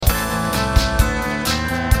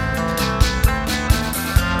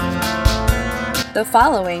The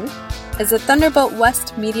following is a Thunderbolt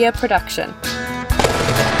West media production.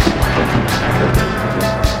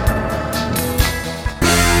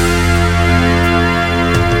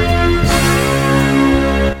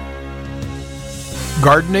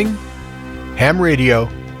 Gardening, ham radio,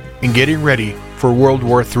 and getting ready for World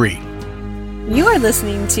War III. You are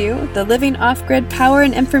listening to the Living Off-Grid Power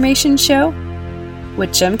and Information Show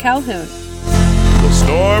with Jim Calhoun. The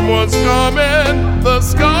storm was coming, the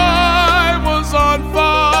sky was on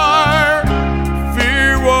fire,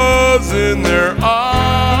 fear was in their eyes.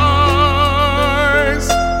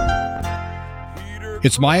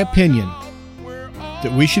 It's my opinion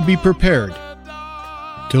that we should be prepared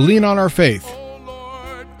to lean on our faith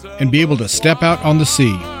and be able to step out on the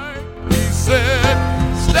sea. He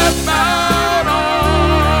said, step out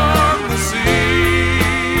on the sea.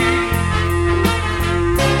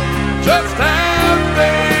 Just have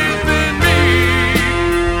faith in me.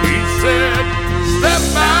 He said, step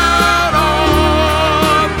out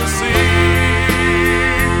on the sea.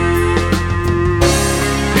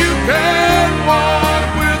 You can walk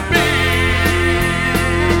with me.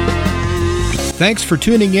 Thanks for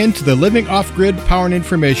tuning in to the Living Off-Grid Power and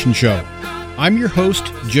Information Show. I'm your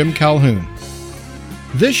host, Jim Calhoun.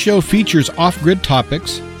 This show features off-grid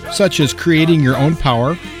topics such as creating your own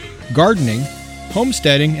power, gardening,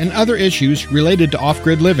 homesteading, and other issues related to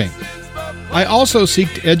off-grid living. I also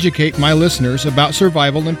seek to educate my listeners about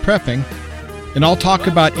survival and prepping, and I'll talk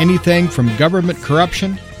about anything from government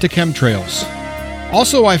corruption to chemtrails.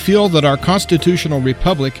 Also, I feel that our constitutional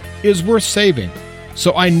republic is worth saving,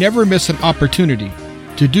 so I never miss an opportunity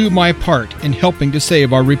to do my part in helping to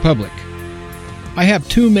save our republic. I have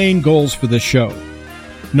two main goals for this show.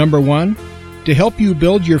 Number one, to help you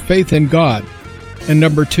build your faith in God. And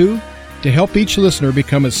number two, to help each listener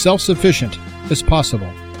become as self-sufficient as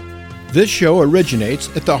possible. This show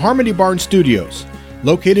originates at the Harmony Barn Studios,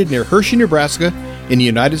 located near Hershey, Nebraska, in the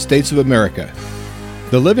United States of America.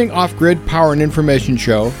 The Living Off-Grid Power and Information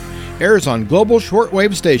Show airs on global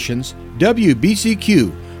shortwave stations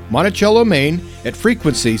WBCQ, Monticello, Maine, at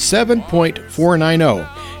frequency 7.490,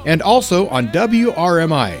 and also on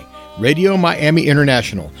WRMI, Radio Miami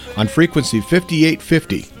International, on frequency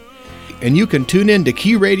 5850. And you can tune in to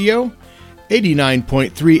Key Radio,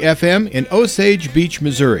 89.3 FM in Osage Beach,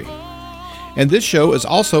 Missouri. And this show is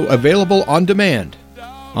also available on demand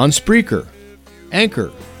on Spreaker,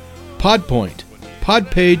 Anchor, Podpoint,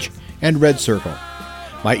 Podpage, and Red Circle.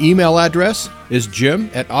 My email address is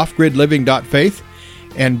jim@offgridliving.faith,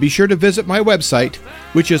 and be sure to visit my website,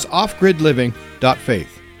 which is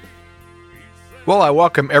offgridliving.faith. Well, I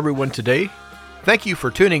welcome everyone today. Thank you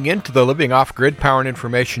for tuning in to the Living Off-Grid Power and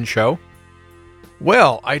Information Show.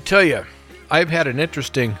 Well, I tell you, I've had an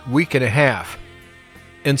interesting week and a half.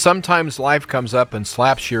 And sometimes life comes up and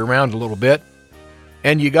slaps you around a little bit,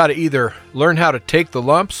 and you got to either learn how to take the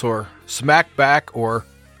lumps or smack back or,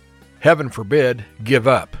 heaven forbid, give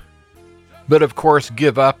up. But of course,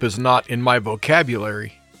 give up is not in my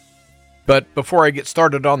vocabulary. But before I get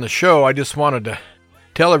started on the show, I just wanted to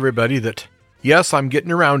tell everybody that yes, I'm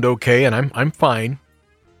getting around okay, and I'm fine.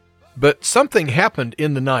 But something happened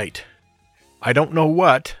in the night. I don't know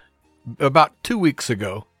what. About 2 weeks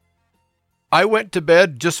ago. I went to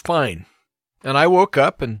bed just fine. And I woke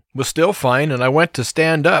up and was still fine, and I went to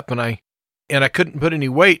stand up, and I couldn't put any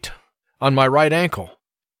weight on my right ankle.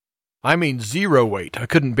 I mean 0 weight. I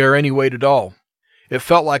couldn't bear any weight at all. It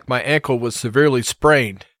felt like my ankle was severely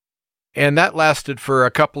sprained. And that lasted for a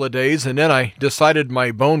couple of days, and then I decided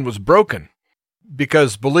my bone was broken.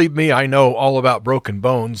 Because, believe me, I know all about broken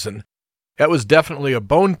bones, and that was definitely a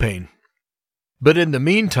bone pain. But in the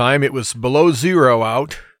meantime, it was below 0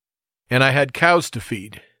 out, and I had cows to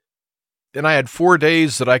feed. Then I had 4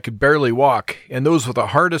 days that I could barely walk, and those were the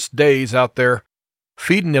hardest days out there,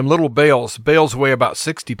 feeding them little bales. Bales weigh about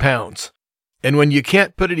 60 pounds. And when you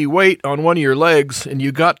can't put any weight on one of your legs, and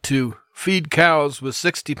you got to feed cows with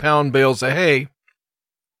 60-pound bales of hay,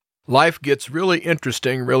 life gets really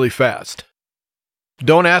interesting really fast.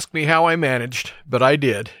 Don't ask me how I managed, but I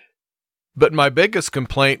did. But my biggest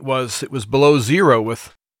complaint was it was below 0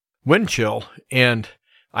 with wind chill, and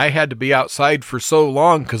I had to be outside for so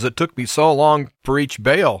long because it took me so long for each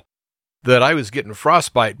bale that I was getting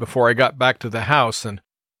frostbite before I got back to the house, and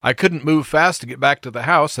I couldn't move fast to get back to the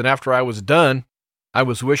house, and after I was done, I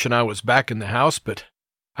was wishing I was back in the house, but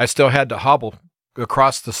I still had to hobble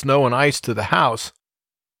across the snow and ice to the house,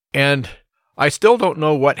 and I still don't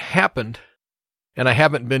know what happened. And I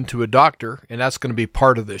haven't been to a doctor, and that's going to be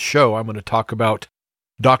part of this show. I'm going to talk about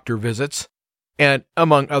doctor visits, and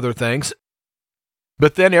among other things.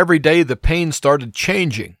 But then every day the pain started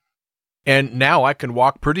changing. And now I can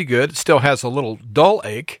walk pretty good. It still has a little dull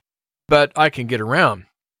ache, but I can get around.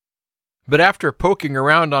 But after poking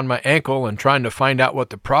around on my ankle and trying to find out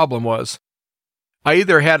what the problem was, I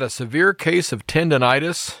either had a severe case of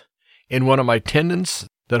tendonitis in one of my tendons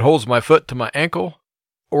that holds my foot to my ankle,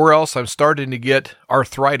 or else I'm starting to get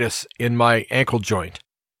arthritis in my ankle joint.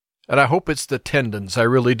 And I hope it's the tendons, I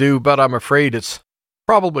really do, but I'm afraid it's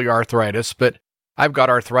probably arthritis, but I've got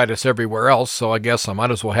arthritis everywhere else, so I guess I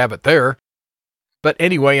might as well have it there. But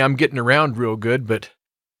anyway, I'm getting around real good, but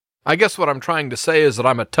I guess what I'm trying to say is that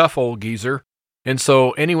I'm a tough old geezer, and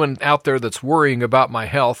so anyone out there that's worrying about my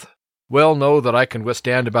health, well, know that I can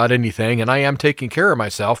withstand about anything, and I am taking care of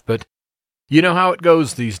myself, but you know how it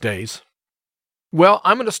goes these days. Well,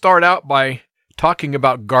 I'm going to start out by talking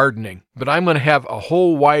about gardening, but I'm going to have a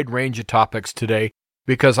whole wide range of topics today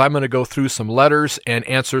because I'm going to go through some letters and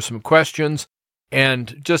answer some questions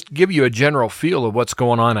and just give you a general feel of what's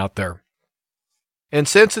going on out there. And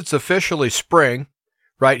since it's officially spring,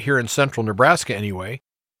 right here in central Nebraska anyway,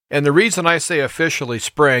 and the reason I say officially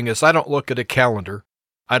spring is I don't look at a calendar,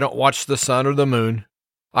 I don't watch the sun or the moon,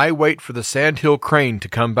 I wait for the sandhill crane to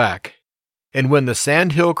come back. And when the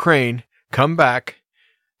sandhill crane come back,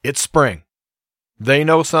 it's spring. They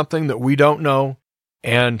know something that we don't know,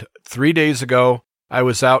 and 3 days ago, I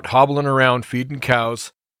was out hobbling around feeding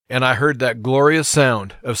cows, and I heard that glorious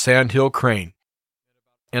sound of sandhill crane.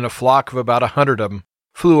 And a flock of about 100 of them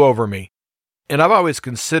flew over me. And I've always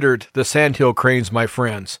considered the sandhill cranes my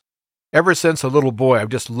friends. Ever since a little boy, I've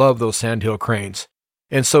just loved those sandhill cranes.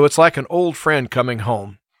 And so it's like an old friend coming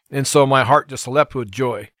home. And so my heart just leapt with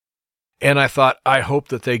joy. And I thought, I hope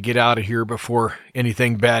that they get out of here before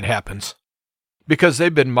anything bad happens. Because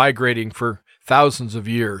they've been migrating for thousands of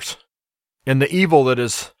years. And the evil that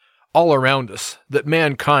is all around us, that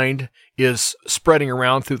mankind is spreading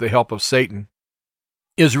around through the help of Satan,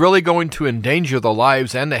 is really going to endanger the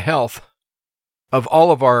lives and the health of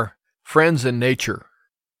all of our friends in nature.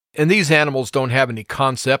 And these animals don't have any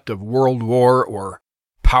concept of world war or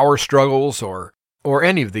power struggles or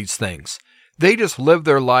any of these things. They just live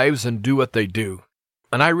their lives and do what they do.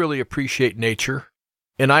 And I really appreciate nature,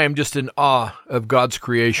 and I am just in awe of God's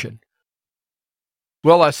creation.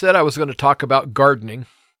 Well, I said I was going to talk about gardening,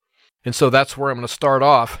 and so that's where I'm going to start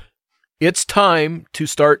off. It's time to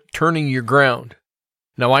start turning your ground.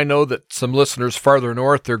 Now, I know that some listeners farther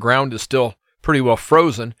north, their ground is still pretty well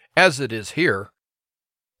frozen, as it is here.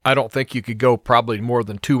 I don't think you could go probably more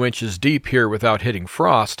than 2 inches deep here without hitting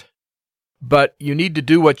frost. But you need to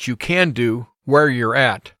do what you can do where you're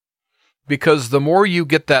at. Because the more you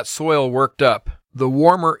get that soil worked up, the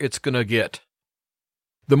warmer it's going to get.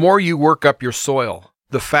 The more you work up your soil,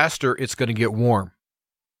 the faster it's going to get warm.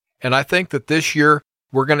 And I think that this year,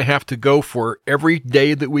 we're going to have to go for every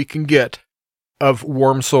day that we can get of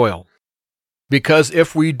warm soil. Because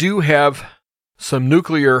if we do have some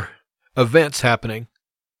nuclear events happening,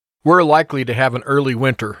 we're likely to have an early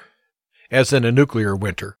winter, as in a nuclear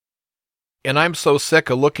winter. And I'm so sick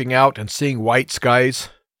of looking out and seeing white skies.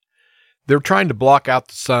 They're trying to block out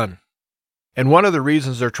the sun. And one of the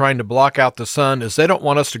reasons they're trying to block out the sun is they don't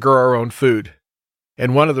want us to grow our own food.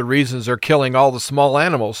 And one of the reasons they're killing all the small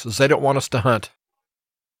animals is they don't want us to hunt.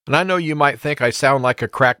 And I know you might think I sound like a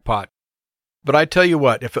crackpot. But I tell you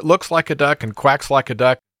what, if it looks like a duck and quacks like a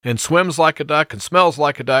duck and swims like a duck and smells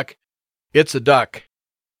like a duck, it's a duck.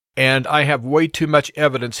 And I have way too much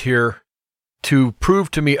evidence here to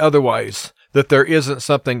prove to me otherwise that there isn't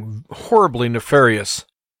something horribly nefarious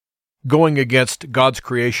going against God's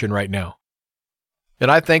creation right now.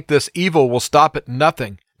 And I think this evil will stop at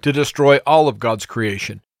nothing to destroy all of God's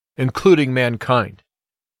creation, including mankind.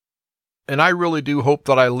 And I really do hope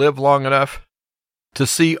that I live long enough to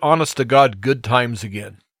see honest-to-God good times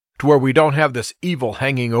again, to where we don't have this evil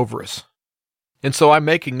hanging over us. And so I'm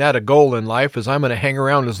making that a goal in life, is I'm going to hang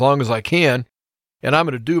around as long as I can, and I'm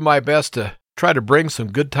going to do my best to try to bring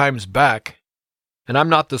some good times back. And I'm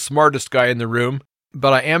not the smartest guy in the room,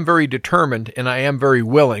 but I am very determined and I am very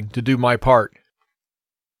willing to do my part.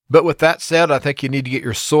 But with that said, I think you need to get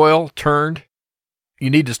your soil turned. You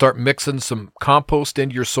need to start mixing some compost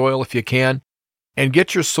into your soil if you can, and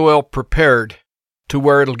get your soil prepared to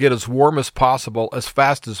where it'll get as warm as possible, as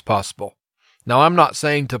fast as possible. Now, I'm not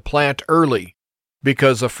saying to plant early,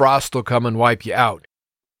 because a frost will come and wipe you out.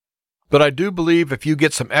 But I do believe if you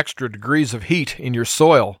get some extra degrees of heat in your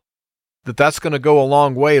soil, that's going to go a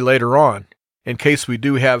long way later on, in case we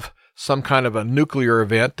do have some kind of a nuclear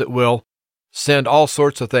event that will send all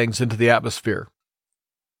sorts of things into the atmosphere.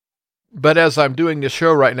 But as I'm doing this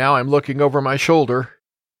show right now, I'm looking over my shoulder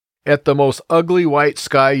at the most ugly white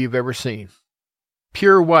sky you've ever seen.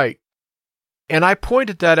 Pure white. And I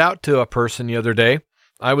pointed that out to a person the other day.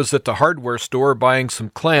 I was at the hardware store buying some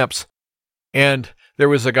clamps, and there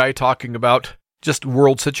was a guy talking about just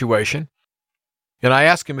world situation. And I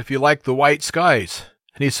asked him if he liked the white skies.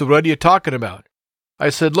 And he said, "What are you talking about?" I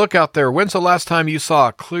said, "Look out there. When's the last time you saw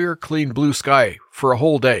a clear, clean blue sky for a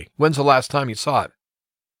whole day? When's the last time you saw it?"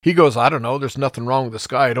 He goes, "I don't know. There's nothing wrong with the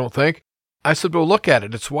sky, I don't think." I said, "Well, look at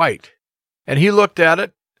it. It's white." And he looked at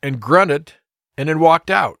it and grunted and then walked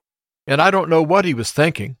out. And I don't know what he was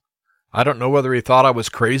thinking. I don't know whether he thought I was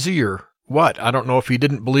crazy or what. I don't know if he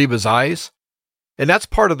didn't believe his eyes. And that's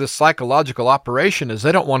part of this psychological operation, is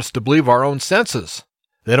they don't want us to believe our own senses.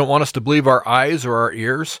 They don't want us to believe our eyes or our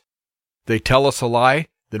ears. They tell us a lie,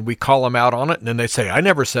 then we call them out on it, and then they say, "I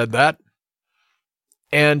never said that."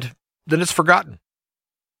 And then it's forgotten.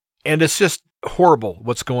 And it's just horrible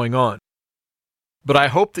what's going on. But I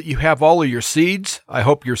hope that you have all of your seeds. I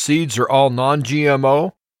hope your seeds are all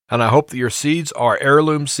non-GMO, and I hope that your seeds are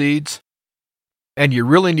heirloom seeds. And you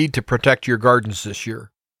really need to protect your gardens this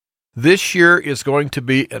year. This year is going to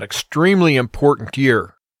be an extremely important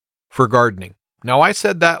year for gardening. Now, I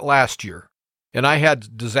said that last year, and I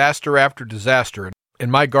had disaster after disaster,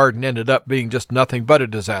 and my garden ended up being just nothing but a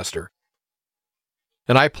disaster.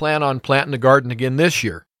 And I plan on planting a garden again this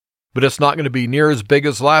year, but it's not going to be near as big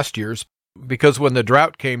as last year's, because when the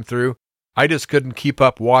drought came through, I just couldn't keep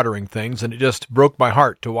up watering things, and it just broke my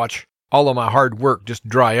heart to watch all of my hard work just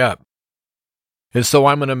dry up. And so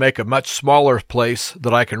I'm going to make a much smaller place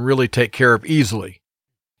that I can really take care of easily.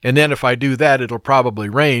 And then if I do that, it'll probably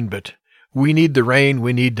rain, but we need the rain.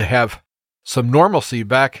 We need to have some normalcy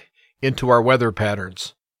back into our weather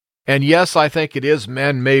patterns. And yes, I think it is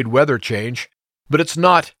man-made weather change, but it's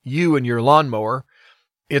not you and your lawnmower.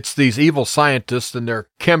 It's these evil scientists and their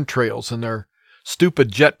chemtrails and their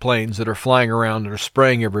stupid jet planes that are flying around and are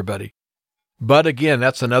spraying everybody. But again,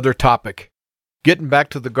 that's another topic. Getting back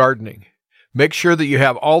to the gardening. Make sure that you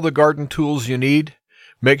have all the garden tools you need.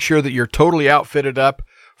 Make sure that you're totally outfitted up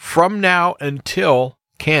from now until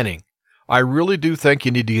canning. I really do think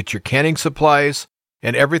you need to get your canning supplies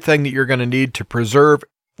and everything that you're going to need to preserve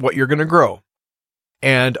what you're going to grow.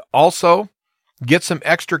 And also, get some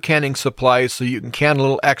extra canning supplies so you can can a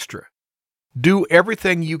little extra. Do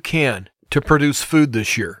everything you can to produce food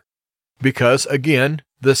this year. Because, again,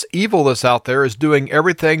 this evil that's out there is doing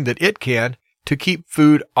everything that it can to keep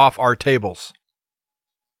food off our tables.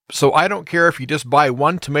 So I don't care if you just buy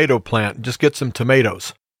one tomato plant and just get some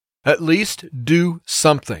tomatoes. At least do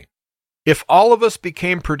something. If all of us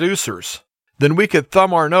became producers, then we could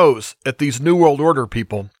thumb our nose at these New World Order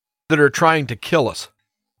people that are trying to kill us.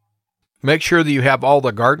 Make sure that you have all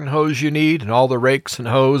the garden hose you need and all the rakes and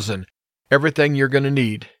hoes and everything you're going to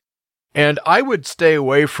need. And I would stay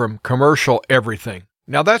away from commercial everything.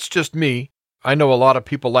 Now, that's just me. I know a lot of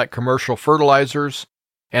people like commercial fertilizers,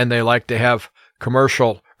 and they like to have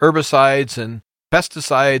commercial herbicides and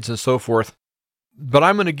pesticides and so forth. But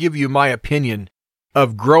I'm going to give you my opinion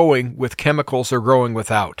of growing with chemicals or growing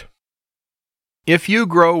without. If you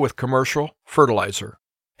grow with commercial fertilizer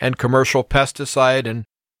and commercial pesticide and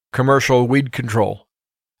commercial weed control,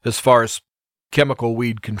 as far as chemical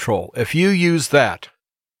weed control, if you use that,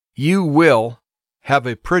 you will have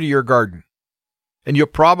a prettier garden, and you'll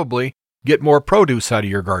probably get more produce out of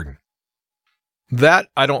your garden. That,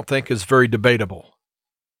 I don't think, is very debatable.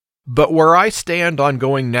 But where I stand on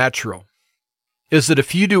going natural is that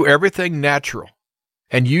if you do everything natural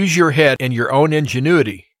and use your head and your own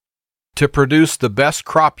ingenuity to produce the best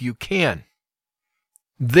crop you can,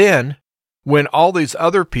 then when all these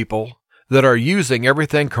other people that are using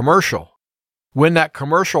everything commercial, when that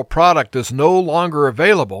commercial product is no longer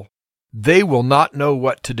available, they will not know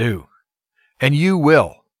what to do. And you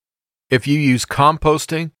will. If you use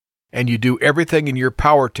composting and you do everything in your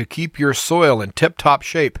power to keep your soil in tip-top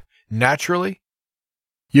shape naturally,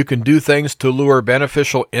 you can do things to lure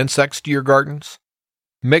beneficial insects to your gardens.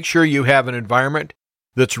 Make sure you have an environment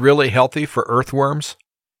that's really healthy for earthworms,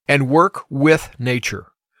 and work with nature.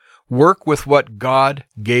 Work with what God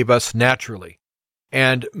gave us naturally.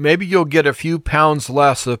 And maybe you'll get a few pounds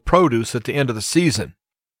less of produce at the end of the season.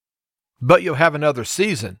 But you'll have another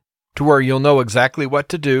season to where you'll know exactly what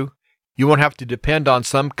to do. You won't have to depend on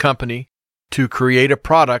some company to create a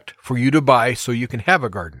product for you to buy so you can have a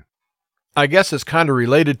garden. I guess it's kind of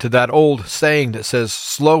related to that old saying that says,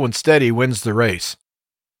 slow and steady wins the race.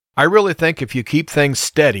 I really think if you keep things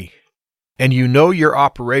steady and you know your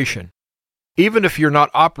operation, even if you're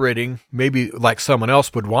not operating maybe like someone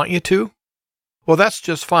else would want you to, well, that's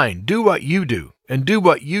just fine. Do what you do, and do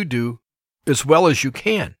what you do as well as you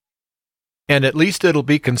can. And at least it'll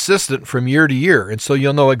be consistent from year to year, and so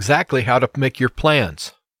you'll know exactly how to make your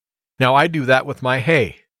plans. Now, I do that with my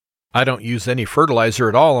hay. I don't use any fertilizer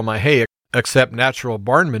at all on my hay except natural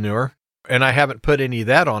barn manure, and I haven't put any of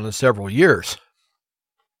that on in several years.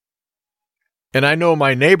 And I know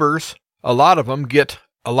my neighbors, a lot of them get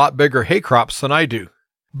a lot bigger hay crops than I do.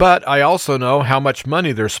 But I also know how much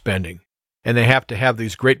money they're spending, and they have to have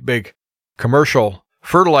these great big commercial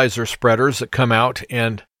fertilizer spreaders that come out,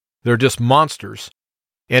 and they're just monsters.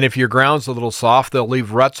 And if your ground's a little soft, they'll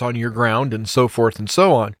leave ruts on your ground and so forth and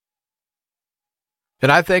so on.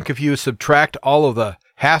 And I think if you subtract all of the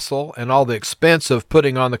hassle and all the expense of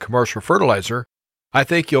putting on the commercial fertilizer, I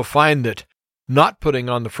think you'll find that not putting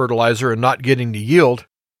on the fertilizer and not getting the yield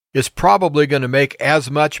is probably going to make as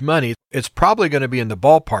much money. It's probably going to be in the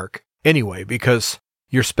ballpark anyway, because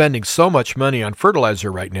you're spending so much money on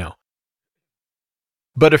fertilizer right now.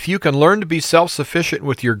 But if you can learn to be self-sufficient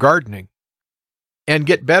with your gardening and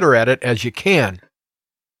get better at it as you can,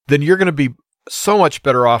 then you're going to be so much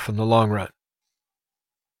better off in the long run.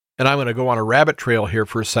 And I'm going to go on a rabbit trail here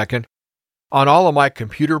for a second. On all of my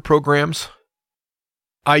computer programs,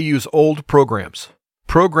 I use old programs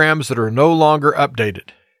that are no longer updated.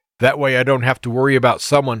 That way I don't have to worry about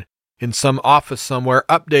someone in some office somewhere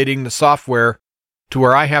updating the software to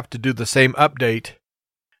where I have to do the same update,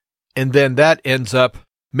 and then that ends up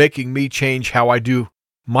making me change how I do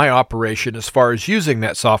my operation as far as using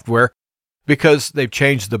that software, because they've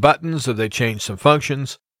changed the buttons or they changed some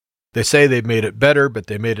functions. They say they've made it better, but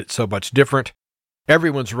they made it so much different.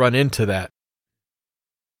 Everyone's run into that.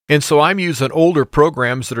 And so I'm using older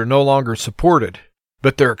programs that are no longer supported,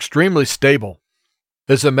 but they're extremely stable.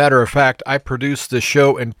 As a matter of fact, I produce this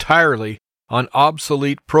show entirely on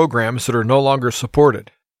obsolete programs that are no longer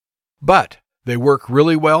supported. But they work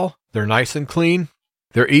really well, they're nice and clean,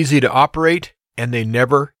 they're easy to operate, and they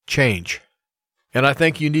never change. And I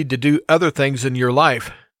think you need to do other things in your life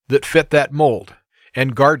that fit that mold,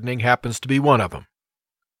 and gardening happens to be one of them.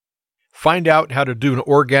 Find out how to do an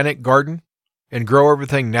organic garden and grow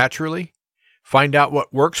everything naturally. Find out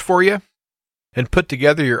what works for you, and put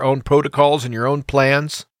together your own protocols and your own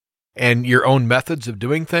plans and your own methods of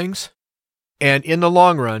doing things. And in the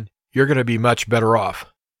long run, you're going to be much better off.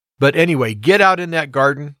 But anyway, get out in that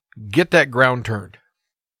garden, get that ground turned.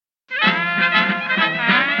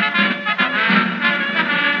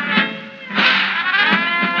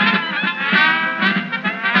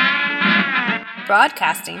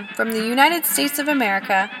 Broadcasting from the United States of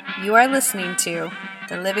America, you are listening to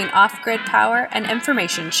the Living Off-Grid Power and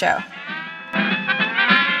Information Show.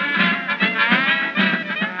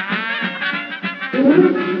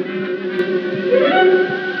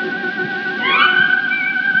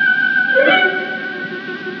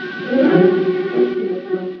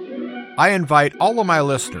 I invite all of my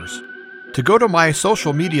listeners to go to my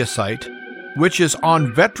social media site, which is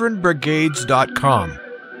on veteranbrigades.com.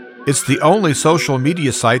 It's the only social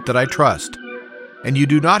media site that I trust, and you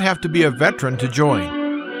do not have to be a veteran to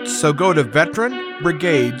join. So go to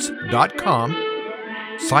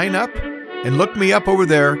veteranbrigades.com, sign up, and look me up over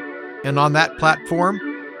there, and on that platform,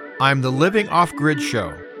 I'm the Living Off-Grid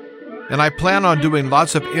Show, and I plan on doing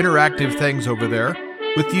lots of interactive things over there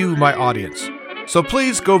with you, my audience. So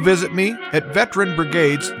please go visit me at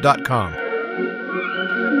veteranbrigades.com.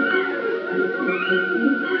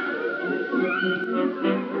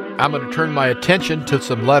 I'm going to turn my attention to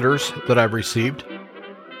some letters that I've received.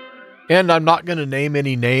 And I'm not going to name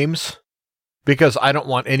any names because I don't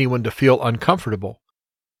want anyone to feel uncomfortable.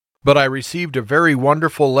 But I received a very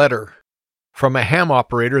wonderful letter from a ham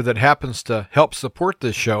operator that happens to help support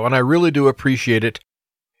this show, and I really do appreciate it.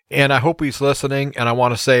 And I hope he's listening, and I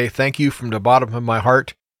want to say thank you from the bottom of my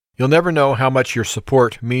heart. You'll never know how much your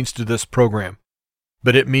support means to this program,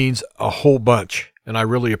 but it means a whole bunch, and I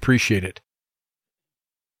really appreciate it.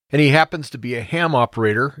 And he happens to be a ham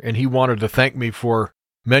operator, and he wanted to thank me for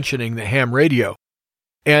mentioning the ham radio.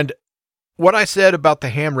 And what I said about the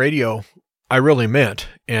ham radio, I really meant,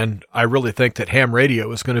 and I really think that ham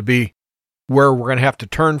radio is going to be where we're going to have to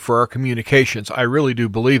turn for our communications. I really do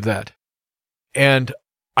believe that. And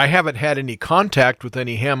I haven't had any contact with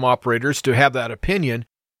any ham operators to have that opinion.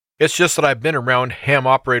 It's just that I've been around ham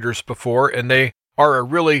operators before, and they are a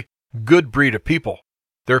really good breed of people.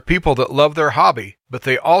 They're people that love their hobby, but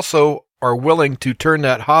they also are willing to turn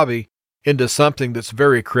that hobby into something that's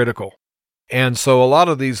very critical. And so a lot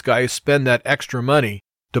of these guys spend that extra money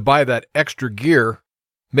to buy that extra gear,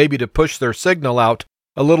 maybe to push their signal out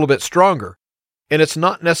a little bit stronger. And it's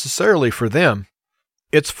not necessarily for them.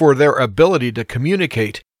 It's for their ability to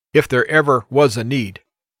communicate if there ever was a need.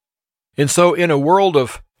 And so in a world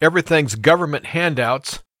of everything's government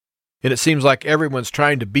handouts, and it seems like everyone's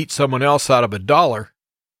trying to beat someone else out of a dollar,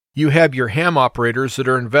 you have your ham operators that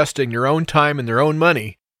are investing their own time and their own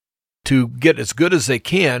money to get as good as they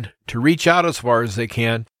can, to reach out as far as they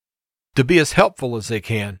can, to be as helpful as they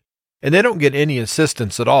can. And they don't get any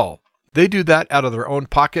assistance at all. They do that out of their own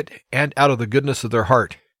pocket and out of the goodness of their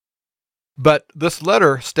heart. But this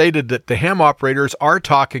letter stated that the ham operators are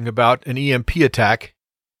talking about an EMP attack,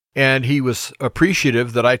 and he was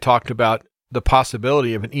appreciative that I talked about the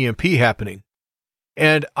possibility of an EMP happening.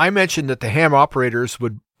 And I mentioned that the ham operators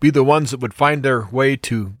would be the ones that would find their way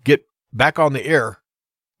to get back on the air.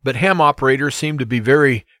 But ham operators seem to be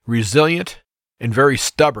very resilient and very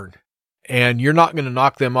stubborn. And you're not going to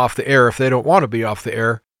knock them off the air if they don't want to be off the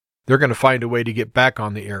air. They're going to find a way to get back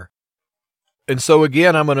on the air. And so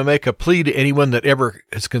again, I'm going to make a plea to anyone that ever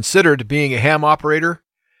has considered being a ham operator.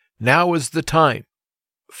 Now is the time.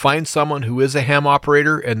 Find someone who is a ham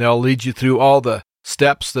operator, and they'll lead you through all the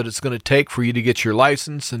steps that it's going to take for you to get your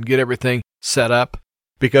license and get everything set up.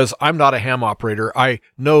 Because I'm not a ham operator. I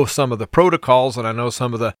know some of the protocols and I know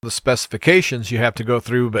some of the specifications you have to go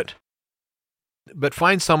through, but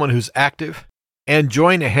find someone who's active and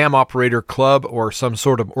join a ham operator club or some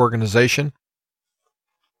sort of organization.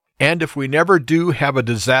 And if we never do have a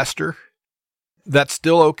disaster, that's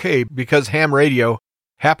still okay because ham radio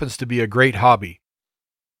happens to be a great hobby.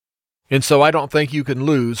 And so I don't think you can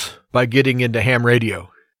lose by getting into ham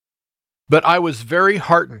radio. But I was very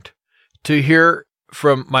heartened to hear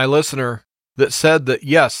from my listener that said that,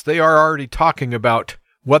 yes, they are already talking about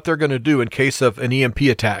what they're going to do in case of an EMP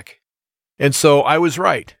attack. And so I was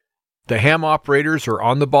right. The ham operators are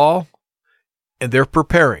on the ball, and they're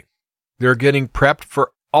preparing. They're getting prepped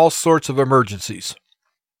for all sorts of emergencies.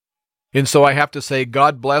 And so I have to say,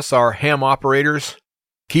 God bless our ham operators.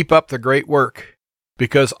 Keep up the great work,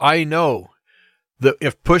 because I know that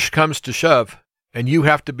if push comes to shove, and you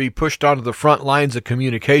have to be pushed onto the front lines of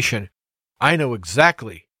communication, I know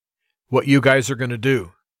exactly what you guys are going to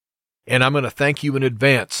do, and I'm going to thank you in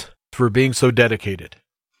advance for being so dedicated.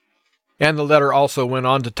 And the letter also went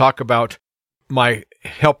on to talk about my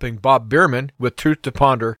helping Bob Bierman with Truth to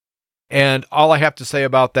Ponder, and all I have to say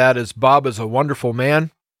about that is Bob is a wonderful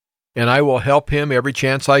man, and I will help him every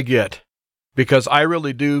chance I get, because I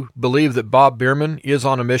really do believe that Bob Bierman is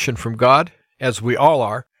on a mission from God, as we all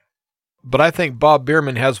are, but I think Bob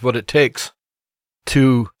Bierman has what it takes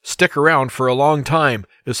to stick around for a long time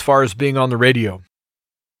as far as being on the radio.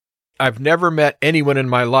 I've never met anyone in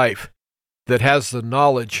my life that has the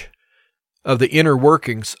knowledge of the inner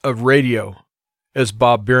workings of radio as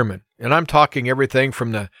Bob Bierman. And I'm talking everything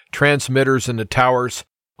from the transmitters and the towers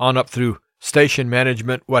on up through station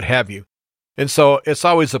management, what have you. And so it's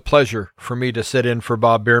always a pleasure for me to sit in for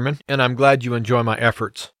Bob Bierman, and I'm glad you enjoy my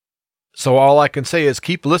efforts. So all I can say is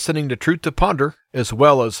keep listening to Truth to Ponder as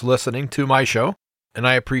well as listening to my show. And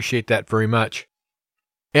I appreciate that very much.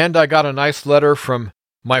 And I got a nice letter from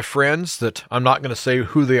my friends that I'm not going to say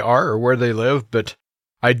who they are or where they live, but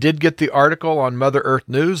I did get the article on Mother Earth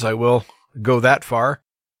News. I will go that far.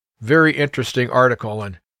 Very interesting article,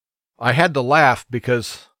 and I had to laugh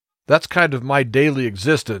because that's kind of my daily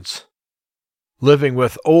existence, living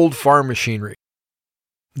with old farm machinery.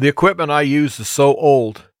 The equipment I use is so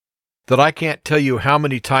old that I can't tell you how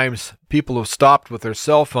many times people have stopped with their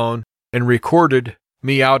cell phone and recorded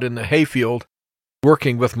me out in the hayfield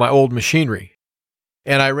working with my old machinery.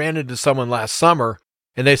 And I ran into someone last summer,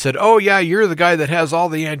 and they said, "Oh, yeah, you're the guy that has all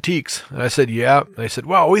the antiques." And I said, "Yeah." They said,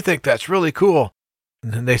 "Well, we think that's really cool."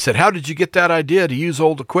 And then they said, "How did you get that idea to use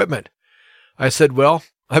old equipment?" I said, "Well,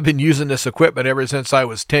 I've been using this equipment ever since I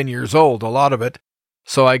was 10 years old, a lot of it.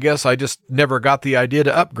 So I guess I just never got the idea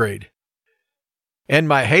to upgrade." And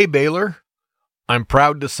my hay baler, I'm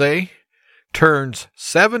proud to say, turns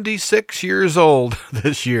 76 years old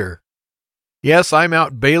this year. Yes, I'm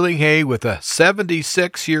out baling hay with a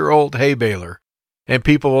 76-year-old hay baler. And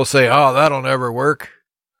people will say, "Oh, that'll never work."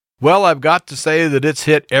 Well, I've got to say that it's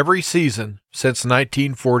hit every season since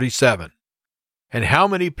 1947. And how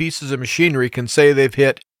many pieces of machinery can say they've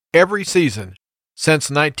hit every season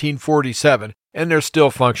since 1947 and they're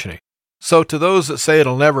still functioning? So to those that say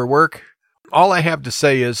it'll never work, all I have to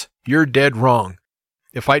say is you're dead wrong.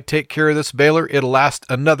 If I take care of this baler, it'll last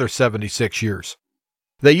another 76 years.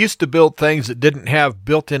 They used to build things that didn't have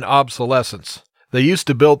built-in obsolescence. They used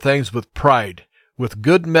to build things with pride, with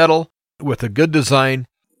good metal, with a good design,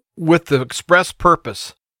 with the express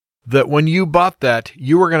purpose that when you bought that,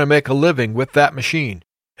 you were going to make a living with that machine,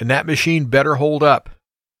 and that machine better hold up.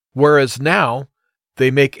 Whereas now,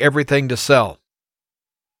 they make everything to sell.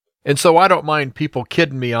 And so I don't mind people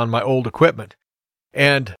kidding me on my old equipment.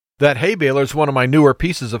 And that hay baler is one of my newer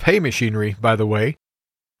pieces of hay machinery, by the way.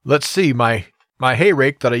 Let's see, my hay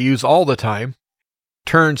rake that I use all the time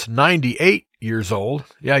turns 98 years old.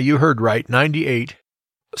 Yeah, you heard right, 98.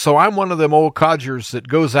 So I'm one of them old codgers that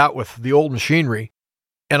goes out with the old machinery,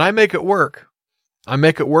 and I make it work. I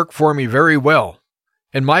make it work for me very well.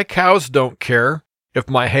 And my cows don't care if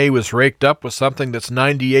my hay was raked up with something that's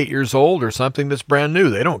 98 years old or something that's brand new.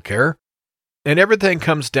 They don't care. And everything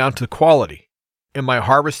comes down to quality. Am I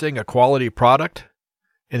harvesting a quality product?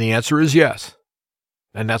 And the answer is yes.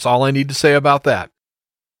 And that's all I need to say about that.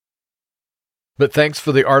 But thanks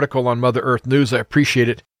for the article on Mother Earth News. I appreciate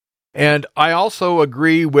it. And I also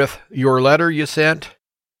agree with your letter you sent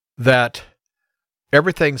that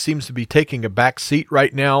everything seems to be taking a back seat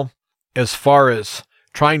right now as far as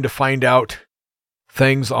trying to find out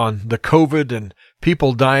things on the COVID and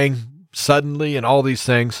people dying suddenly and all these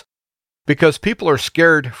things, because people are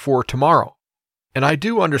scared for tomorrow. And I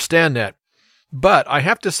do understand that. But I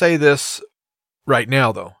have to say this right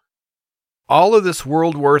now, though. All of this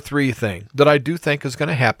World War III thing that I do think is going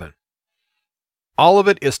to happen, all of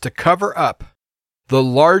it is to cover up the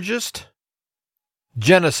largest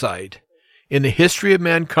genocide in the history of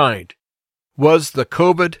mankind was the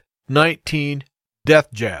COVID-19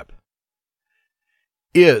 death jab.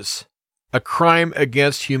 Is a crime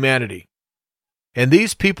against humanity. And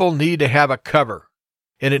these people need to have a cover.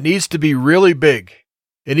 And it needs to be really big.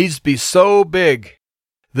 It needs to be so big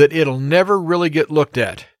that it'll never really get looked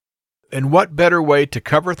at. And what better way to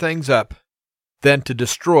cover things up than to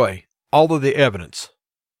destroy all of the evidence?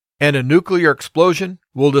 And a nuclear explosion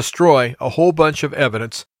will destroy a whole bunch of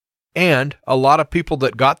evidence, and a lot of people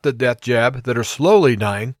that got the death jab that are slowly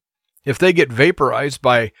dying, if they get vaporized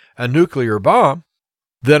by a nuclear bomb,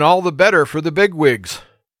 then all the better for the bigwigs,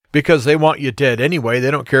 because they want you dead anyway.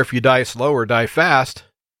 They don't care if you die slow or die fast.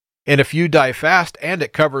 And if you die fast and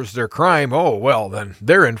it covers their crime, oh, well, then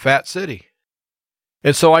they're in Fat City.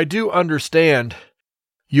 And so I do understand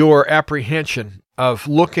your apprehension of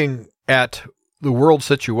looking at the world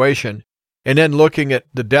situation and then looking at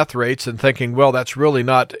the death rates and thinking, well, that's really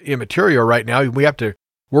not immaterial right now. We have to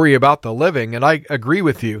worry about the living. And I agree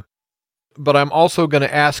with you. But I'm also going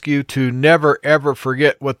to ask you to never, ever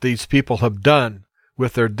forget what these people have done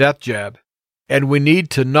with their death jab. And we need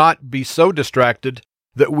to not be so distracted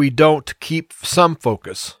that we don't keep some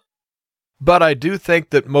focus. But I do think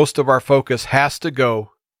that most of our focus has to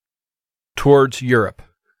go towards Europe.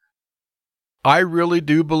 I really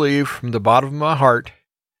do believe from the bottom of my heart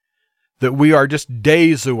that we are just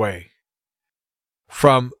days away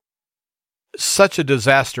from such a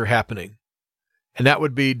disaster happening. And that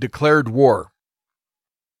would be declared war.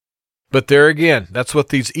 But there again, that's what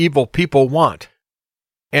these evil people want.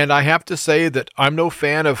 And I have to say that I'm no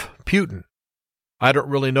fan of Putin. I don't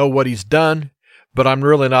really know what he's done, but I'm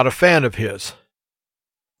really not a fan of his.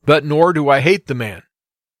 But nor do I hate the man.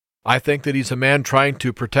 I think that he's a man trying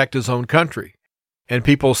to protect his own country. And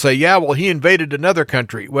people say, yeah, well, he invaded another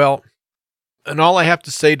country. Well, and all I have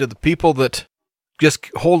to say to the people that just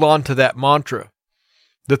hold on to that mantra,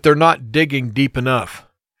 that they're not digging deep enough.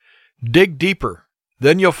 Dig deeper.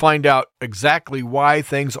 Then you'll find out exactly why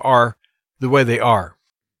things are the way they are.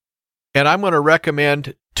 And I'm going to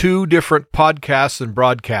recommend 2 different podcasts and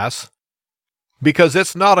broadcasts because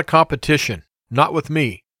it's not a competition, not with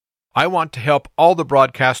me. I want to help all the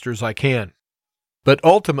broadcasters I can. But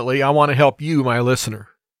ultimately, I want to help you, my listener.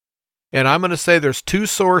 And I'm going to say there's 2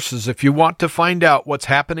 sources if you want to find out what's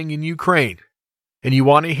happening in Ukraine and you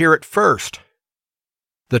want to hear it first.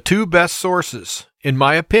 The 2 best sources, in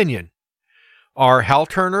my opinion, are Hal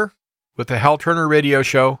Turner with the Hal Turner Radio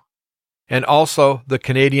Show and also the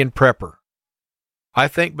Canadian Prepper. I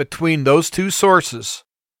think between those 2 sources,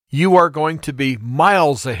 you are going to be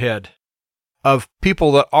miles ahead of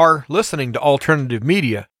people that are listening to alternative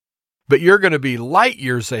media, but you're going to be light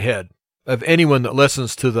years ahead of anyone that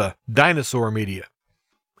listens to the dinosaur media.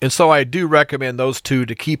 And so I do recommend those 2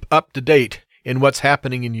 to keep up to date in what's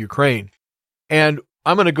happening in Ukraine. And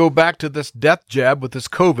I'm going to go back to this death jab with this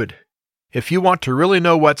COVID. If you want to really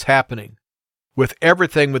know what's happening with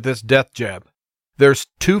everything with this death jab, there's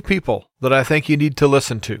 2 people that I think you need to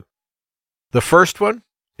listen to. The first one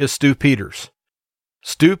is Stu Peters.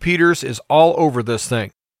 Stu Peters is all over this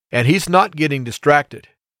thing, and he's not getting distracted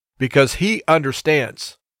because he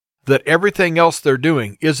understands that everything else they're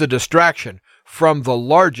doing is a distraction from the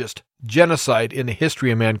largest genocide in the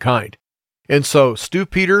history of mankind. And so Stu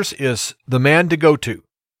Peters is the man to go to.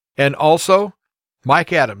 And also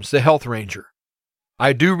Mike Adams, the health ranger.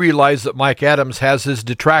 I do realize that Mike Adams has his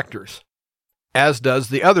detractors, as does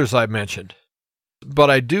the others I've mentioned. But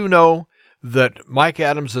I do know that Mike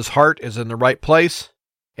Adams' heart is in the right place,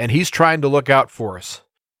 and he's trying to look out for us.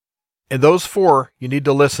 And those 4 you need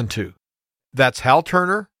to listen to. That's Hal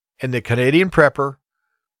Turner and the Canadian Prepper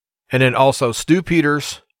and then also Stu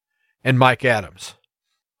Peters and Mike Adams.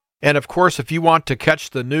 And of course, if you want to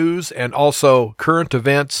catch the news and also current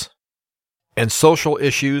events and social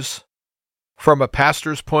issues from a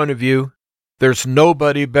pastor's point of view, there's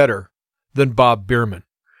nobody better than Bob Bierman.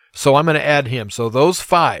 So I'm going to add him. So those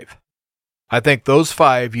 5, I think those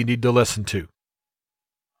 5 you need to listen to.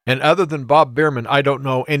 And other than Bob Bierman, I don't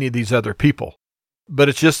know any of these other people. But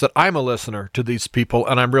it's just that I'm a listener to these people,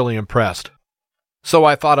 and I'm really impressed. So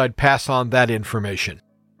I thought I'd pass on that information.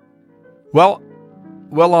 Well,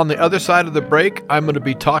 on the other side of the break, I'm going to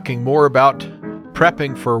be talking more about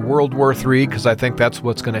prepping for World War III, because I think that's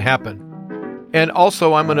what's going to happen. And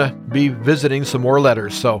also, I'm going to be visiting some more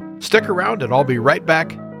letters. So stick around, and I'll be right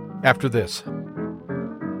back after this.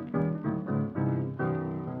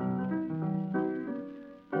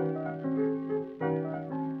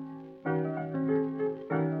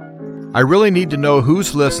 I really need to know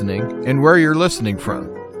who's listening and where you're listening from,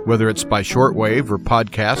 whether it's by shortwave or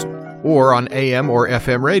podcast or on AM or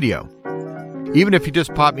FM radio. Even if you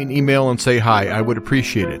just pop me an email and say hi, I would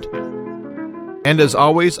appreciate it. And as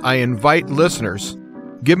always, I invite listeners,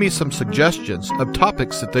 give me some suggestions of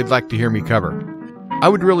topics that they'd like to hear me cover. I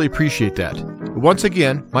would really appreciate that. Once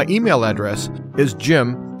again, my email address is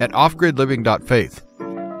jim@offgridliving.faith.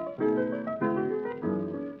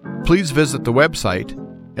 Please visit the website,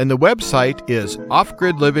 and the website is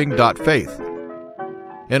offgridliving.faith.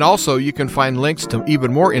 And also, you can find links to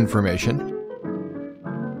even more information.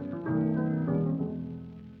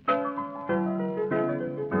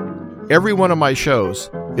 Every one of my shows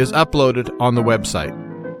is uploaded on the website.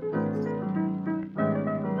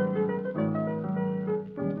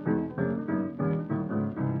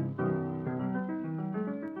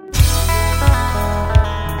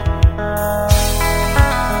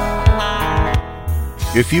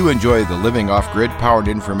 If you enjoy the Living Off-Grid Powered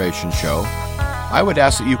Information Show, I would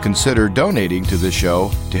ask that you consider donating to the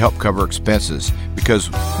show to help cover expenses, because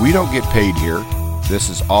we don't get paid here. This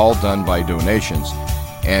is all done by donations,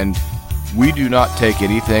 and we do not take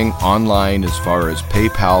anything online as far as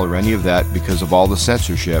PayPal or any of that because of all the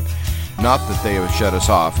censorship. Not that they have shut us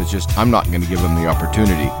off, it's just I'm not going to give them the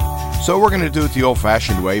opportunity. So we're going to do it the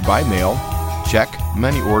old-fashioned way, by mail, check,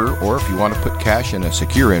 money order, or if you want to put cash in a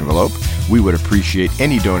secure envelope, we would appreciate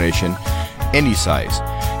any donation, any size.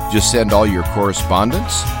 Just send all your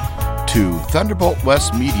correspondence to Thunderbolt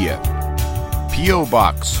West Media, P.O.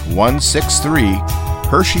 Box 163,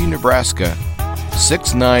 Hershey, Nebraska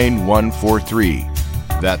 69143.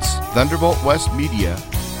 That's Thunderbolt West Media,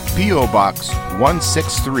 P.O. Box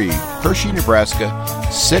 163, Hershey, Nebraska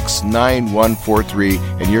 69143,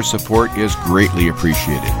 and your support is greatly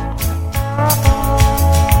appreciated.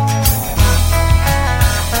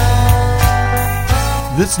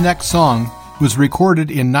 This next song was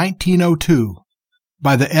recorded in 1902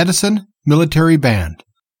 by the Edison Military Band.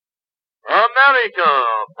 America,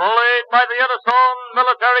 played by the Edison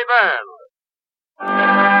Military Band.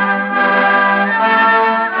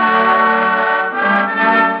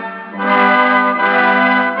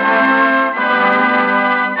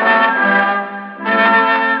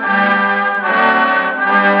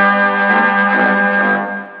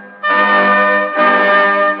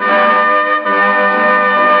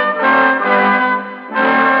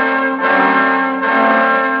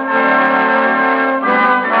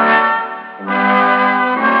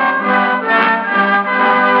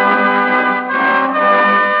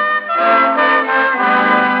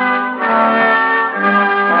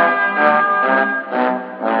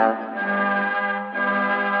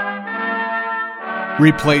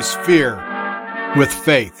 Replace fear with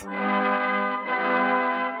faith.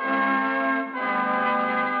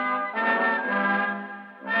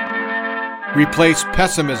 Replace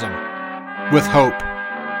pessimism with hope.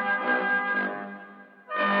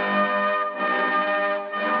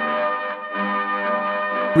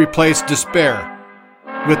 Replace despair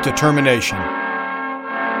with determination.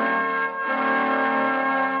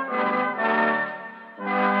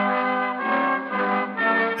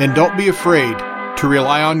 And don't be afraid to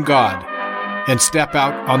rely on God and step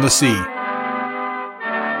out on the sea.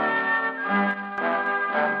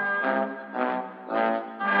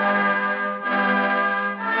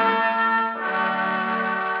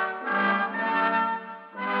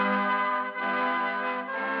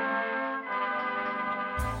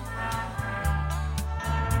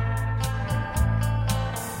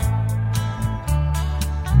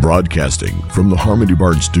 Broadcasting from the Harmony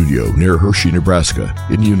Barn Studio near Hershey, Nebraska,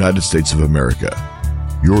 in the United States of America.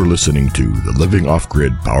 You're listening to the Living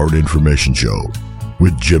Off-Grid Powered Information Show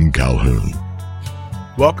with Jim Calhoun.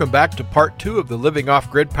 Welcome back to part 2 of the Living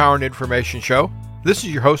Off-Grid Powered Information Show. This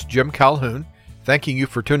is your host, Jim Calhoun, thanking you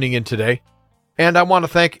for tuning in today. And I want to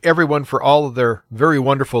thank everyone for all of their very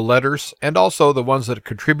wonderful letters, and also the ones that have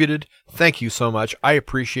contributed. Thank you so much. I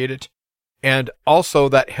appreciate it. And also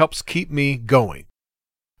that helps keep me going.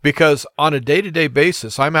 Because on a day-to-day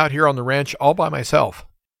basis, I'm out here on the ranch all by myself.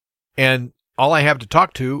 And all I have to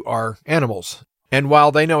talk to are animals. And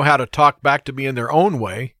while they know how to talk back to me in their own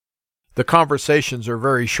way, the conversations are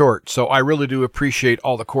very short. So I really do appreciate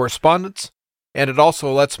all the correspondence. And it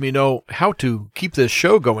also lets me know how to keep this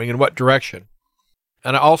show going in what direction.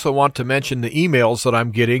 And I also want to mention the emails that I'm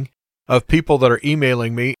getting of people that are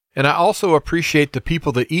emailing me. And I also appreciate the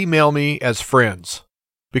people that email me as friends,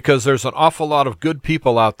 because there's an awful lot of good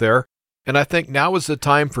people out there. And I think now is the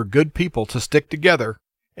time for good people to stick together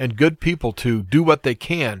and good people to do what they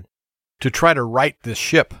can to try to right this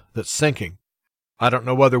ship that's sinking. I don't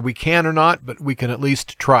know whether we can or not, but we can at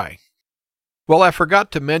least try. Well, I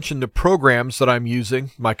forgot to mention the programs that I'm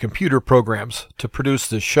using, my computer programs, to produce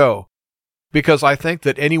this show. Because I think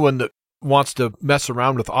that anyone that wants to mess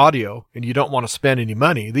around with audio and you don't want to spend any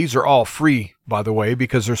money, these are all free, by the way,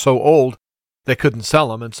 because they're so old they couldn't sell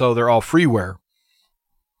them, and so they're all freeware.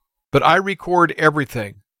 But I record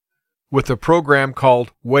everything with a program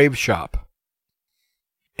called WaveShop.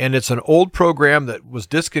 And it's an old program that was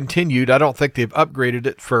discontinued. I don't think they've upgraded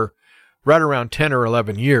it for right around 10 or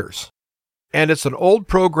 11 years. And it's an old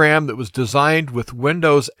program that was designed with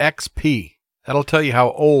Windows XP. That'll tell you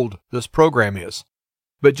how old this program is.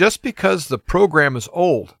 But just because the program is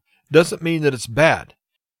old doesn't mean that it's bad.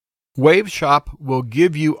 WaveShop will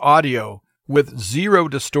give you audio with zero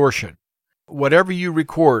distortion. Whatever you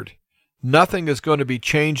record, nothing is going to be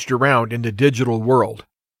changed around in the digital world.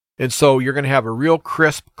 And so you're going to have a real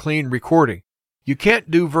crisp, clean recording. You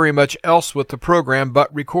can't do very much else with the program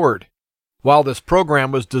but record. While this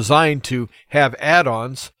program was designed to have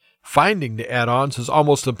add-ons, finding the add-ons is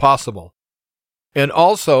almost impossible. And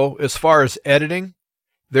also, as far as editing,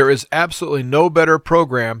 there is absolutely no better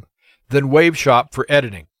program than WaveShop for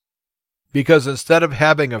editing. Because instead of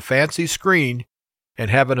having a fancy screen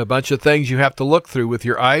and having a bunch of things you have to look through with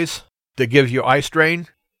your eyes that gives you eye strain,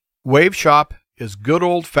 WaveShop is good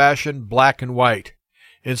old-fashioned black and white.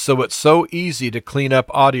 And so it's so easy to clean up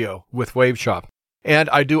audio with WaveShop. And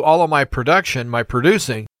I do all of my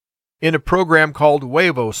producing, in a program called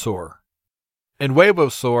Wavosaur. And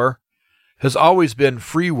Wavosaur has always been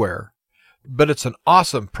freeware, but it's an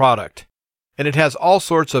awesome product. And it has all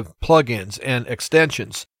sorts of plugins and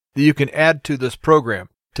extensions that you can add to this program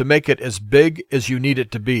to make it as big as you need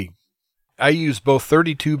it to be. I use both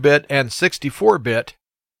 32-bit and 64-bit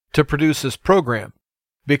to produce this program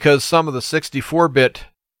because some of the 64-bit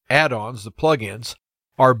add-ons, the plugins,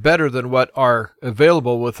 are better than what are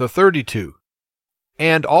available with the 32.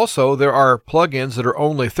 And also there are plugins that are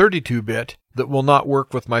only 32-bit that will not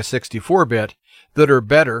work with my 64-bit that are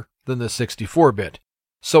better than the 64-bit.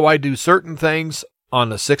 So I do certain things on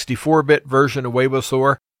the 64-bit version of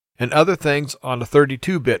Wavosaur and other things on the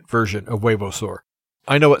 32-bit version of Wavosaur.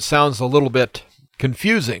 I know it sounds a little bit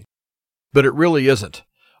confusing, but it really isn't.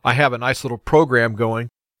 I have a nice little program going,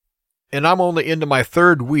 and I'm only into my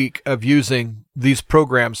third week of using these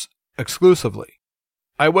programs exclusively.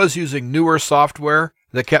 I was using newer software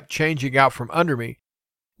that kept changing out from under me,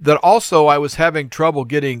 that also I was having trouble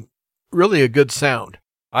getting really a good sound.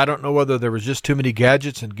 I don't know whether there was just too many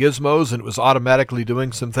gadgets and gizmos and it was automatically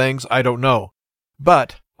doing some things. I don't know.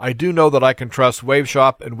 But I do know that I can trust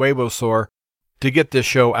WaveShop and Wavosaur to get this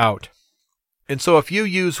show out. And so if you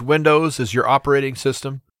use Windows as your operating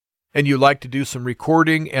system and you like to do some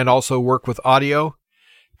recording and also work with audio,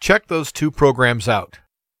 check those two programs out.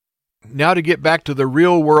 Now to get back to the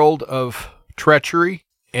real world of treachery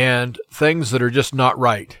and things that are just not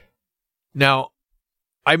right. Now,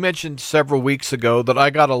 I mentioned several weeks ago that I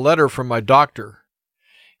got a letter from my doctor,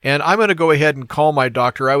 and I'm going to go ahead and call my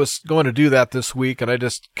doctor. I was going to do that this week, and I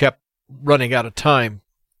just kept running out of time.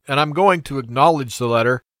 And I'm going to acknowledge the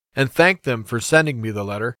letter and thank them for sending me the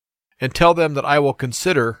letter and tell them that I will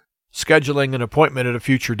consider scheduling an appointment at a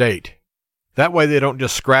future date. That way they don't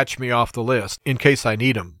just scratch me off the list in case I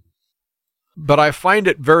need them. But I find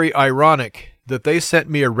it very ironic that they sent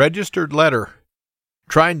me a registered letter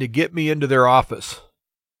trying to get me into their office.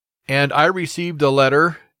 And I received a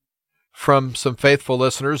letter from some faithful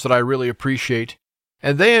listeners that I really appreciate,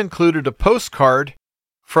 and they included a postcard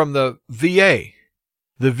from the VA.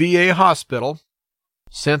 The VA hospital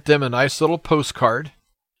sent them a nice little postcard,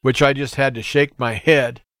 which I just had to shake my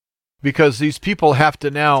head, because these people have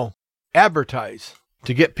to now advertise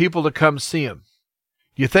to get people to come see them.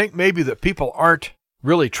 You think maybe that people aren't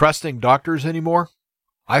really trusting doctors anymore?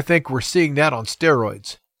 I think we're seeing that on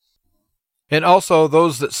steroids. And also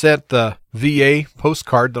those that sent the VA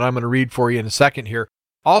postcard that I'm going to read for you in a second here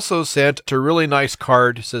also sent a really nice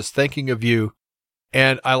card. It says, thinking of you.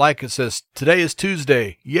 And I like it. Says, today is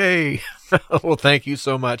Tuesday. Yay. Well, thank you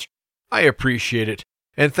so much. I appreciate it.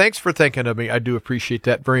 And thanks for thinking of me. I do appreciate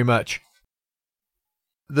that very much.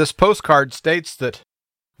 This postcard states that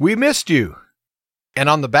we missed you. And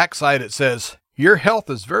on the backside it says, your health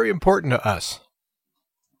is very important to us.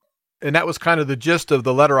 And that was kind of the gist of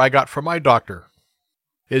the letter I got from my doctor.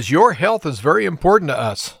 Is your health is very important to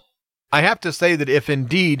us. I have to say that if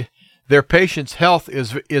indeed their patient's health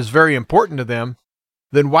is very important to them,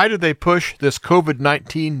 then why do they push this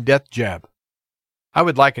COVID-19 death jab? I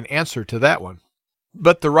would like an answer to that one.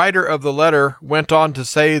 But the writer of the letter went on to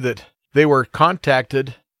say that they were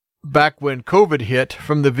contacted back when COVID hit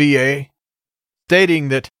from the VA, stating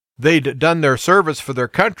that they'd done their service for their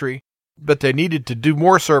country, but they needed to do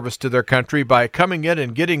more service to their country by coming in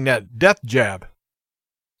and getting that death jab.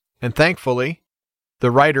 And thankfully,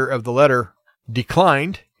 the writer of the letter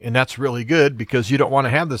declined, and that's really good because you don't want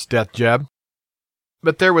to have this death jab.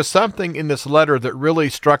 But there was something in this letter that really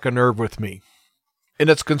struck a nerve with me, and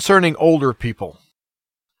it's concerning older people.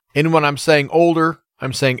 And when I'm saying older,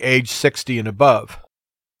 I'm saying age 60 and above,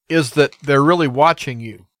 is that they're really watching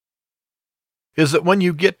you. Is that when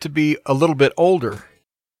you get to be a little bit older,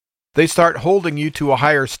 they start holding you to a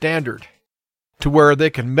higher standard, to where they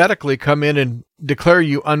can medically come in and declare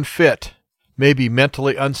you unfit, maybe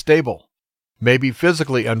mentally unstable, maybe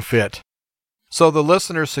physically unfit. So the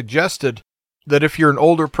listener suggested that if you're an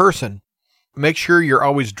older person, make sure you're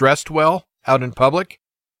always dressed well out in public,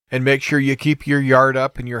 and make sure you keep your yard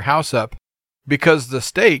up and your house up, because the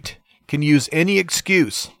state can use any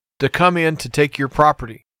excuse to come in to take your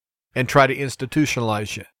property and try to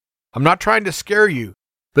institutionalize you. I'm not trying to scare you,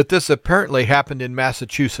 but this apparently happened in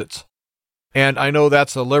Massachusetts. And I know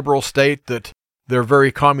that's a liberal state, that they're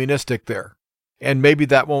very communistic there. And maybe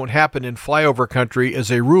that won't happen in flyover country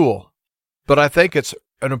as a rule. But I think it's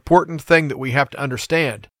an important thing that we have to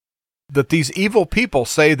understand, that these evil people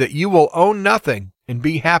say that you will own nothing and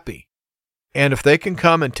be happy. And if they can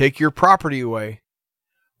come and take your property away,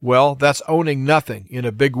 well, that's owning nothing in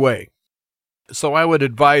a big way. So I would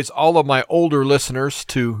advise all of my older listeners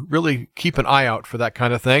to really keep an eye out for that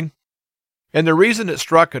kind of thing. And the reason it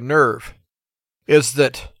struck a nerve is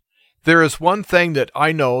that there is one thing that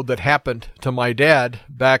I know that happened to my dad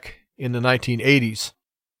back in the 1980s.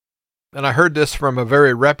 And I heard this from a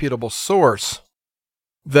very reputable source,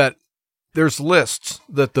 that there's lists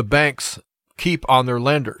that the banks keep on their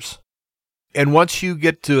lenders. And once you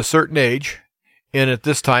get to a certain age, and at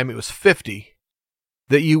this time it was 50,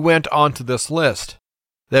 that you went onto this list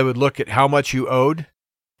that would look at how much you owed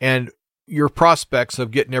and your prospects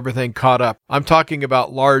of getting everything caught up. I'm talking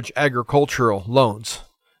about large agricultural loans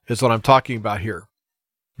is what I'm talking about here.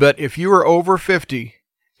 But if you were over 50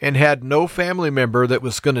 and had no family member that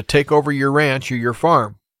was going to take over your ranch or your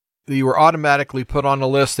farm, you were automatically put on a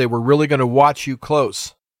list. They were really going to watch you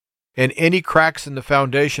close. And any cracks in the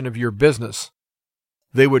foundation of your business,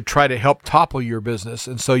 they would try to help topple your business.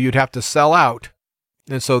 And so you'd have to sell out.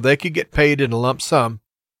 And so they could get paid in a lump sum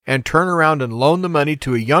and turn around and loan the money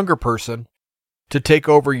to a younger person to take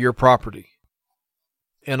over your property.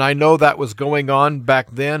 And I know that was going on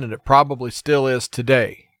back then, and it probably still is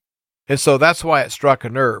today. And so that's why it struck a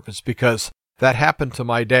nerve. It's because that happened to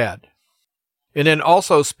my dad. And then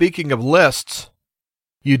also, speaking of lists,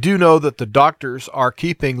 you do know that the doctors are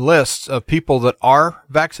keeping lists of people that are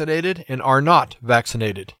vaccinated and are not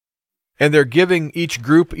vaccinated. And they're giving each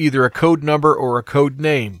group either a code number or a code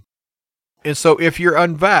name. And so if you're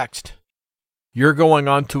unvaxxed, you're going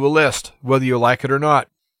onto a list, whether you like it or not.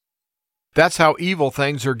 That's how evil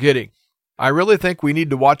things are getting. I really think we need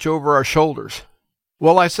to watch over our shoulders.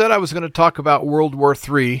 Well, I said I was going to talk about World War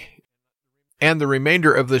III, and the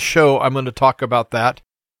remainder of this show, I'm going to talk about that.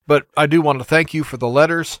 But I do want to thank you for the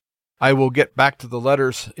letters. I will get back to the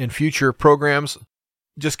letters in future programs.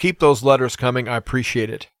 Just keep those letters coming. I appreciate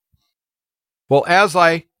it. Well, as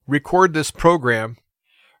I record this program,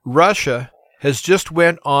 Russia has just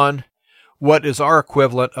went on what is our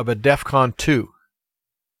equivalent of a DEFCON 2,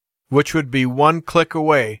 which would be one click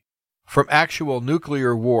away from actual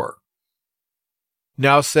nuclear war.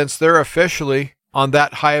 Now, since they're officially on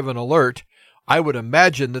that high of an alert, I would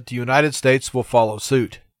imagine that the United States will follow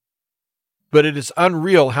suit. But it is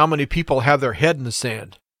unreal how many people have their head in the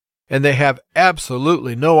sand, and they have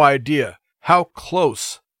absolutely no idea how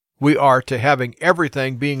close we are to having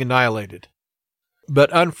everything being annihilated. But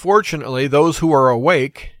unfortunately, those who are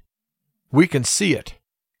awake, we can see it.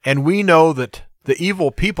 And we know that the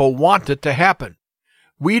evil people want it to happen.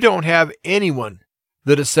 We don't have anyone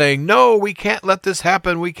that is saying, no, we can't let this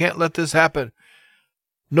happen, we can't let this happen.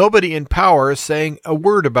 Nobody in power is saying a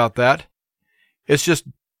word about that. It's just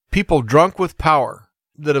people drunk with power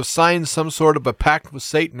that have signed some sort of a pact with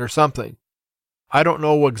Satan or something. I don't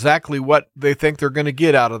know exactly what they think they're going to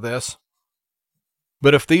get out of this.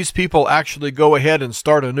 But if these people actually go ahead and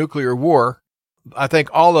start a nuclear war, I think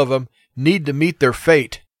all of them need to meet their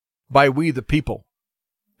fate by we the people.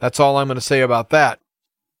 That's all I'm going to say about that.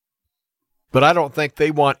 But I don't think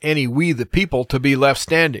they want any we the people to be left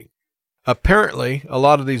standing. Apparently, a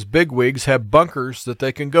lot of these bigwigs have bunkers that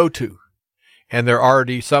they can go to, and there are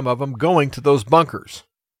already some of them going to those bunkers.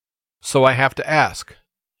 So I have to ask,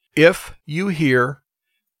 if you hear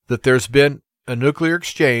that there's been a nuclear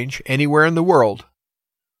exchange anywhere in the world,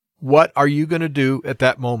 what are you going to do at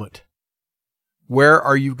that moment? Where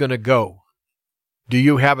are you going to go? Do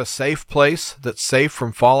you have a safe place that's safe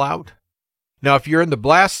from fallout? Now, if you're in the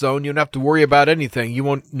blast zone, you don't have to worry about anything. You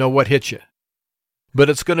won't know what hit you. But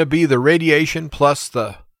it's going to be the radiation plus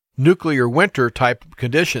the nuclear winter type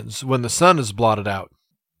conditions when the sun is blotted out.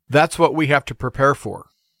 That's what we have to prepare for.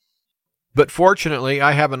 But fortunately,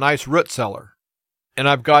 I have a nice root cellar, and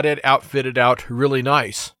I've got it outfitted out really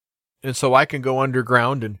nice. And so I can go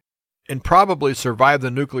underground and probably survive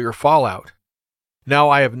the nuclear fallout. Now,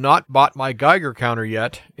 I have not bought my Geiger counter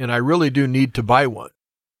yet, and I really do need to buy one.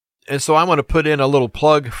 And so I'm going to put in a little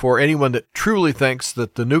plug for anyone that truly thinks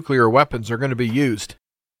that the nuclear weapons are going to be used,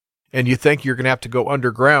 and you think you're going to have to go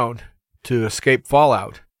underground to escape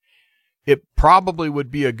fallout. It probably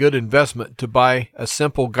would be a good investment to buy a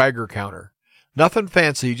simple Geiger counter. Nothing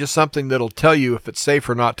fancy, just something that'll tell you if it's safe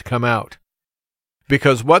or not to come out.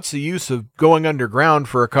 Because what's the use of going underground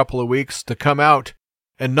for a couple of weeks to come out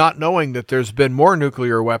and not knowing that there's been more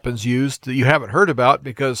nuclear weapons used that you haven't heard about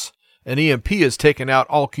because an EMP has taken out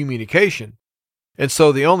all communication. And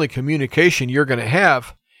so the only communication you're going to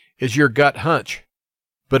have is your gut hunch.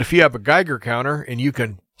 But if you have a Geiger counter and you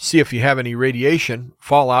can see if you have any radiation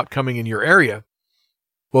fallout coming in your area,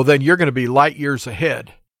 well, then you're going to be light years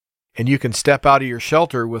ahead. And you can step out of your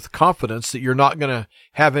shelter with confidence that you're not going to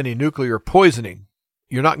have any nuclear poisoning.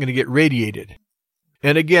 You're not going to get radiated.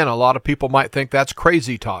 And again, a lot of people might think that's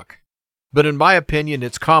crazy talk. But in my opinion,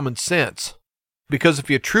 it's common sense. Because if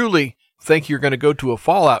you truly think you're going to go to a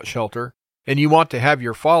fallout shelter and you want to have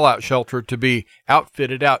your fallout shelter to be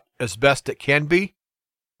outfitted out as best it can be,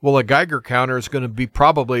 well, a Geiger counter is going to be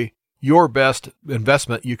probably your best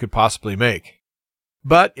investment you could possibly make.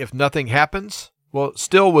 But if nothing happens, well, it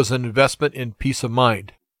still was an investment in peace of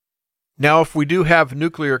mind. Now, if we do have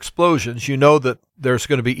nuclear explosions, you know that there's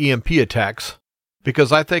going to be EMP attacks,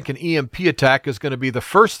 because I think an EMP attack is going to be the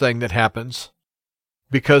first thing that happens,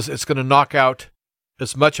 because it's going to knock out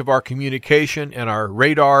as much of our communication and our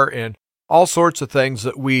radar and all sorts of things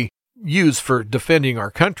that we use for defending our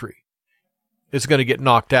country is going to get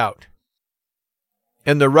knocked out.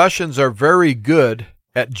 And the Russians are very good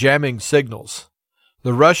at jamming signals.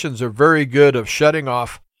 The Russians are very good at shutting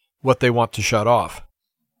off what they want to shut off.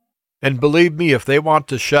 And believe me, if they want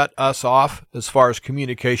to shut us off as far as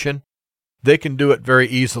communication, they can do it very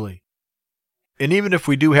easily. And even if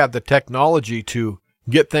we do have the technology to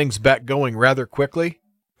get things back going rather quickly,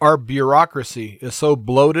 our bureaucracy is so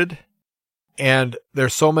bloated and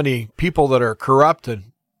there's so many people that are corrupt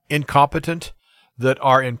and incompetent that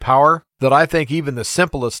are in power that I think even the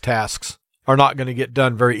simplest tasks are not going to get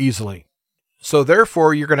done very easily. So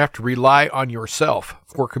therefore, you're going to have to rely on yourself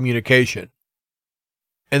for communication.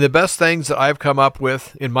 And the best things that I've come up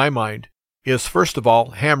with in my mind is, first of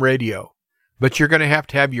all, ham radio. But you're going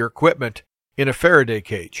to have your equipment in a Faraday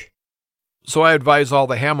cage. So I advise all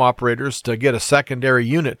the ham operators to get a secondary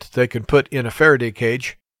unit they can put in a Faraday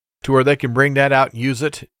cage to where they can bring that out and use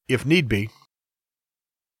it if need be.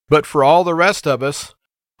 But for all the rest of us,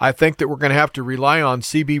 I think that we're going to have to rely on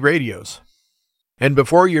CB radios. And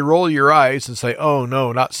before you roll your eyes and say, oh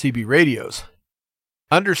no, not CB radios,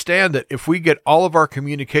 understand that if we get all of our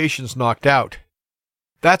communications knocked out,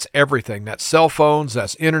 that's everything. That's cell phones,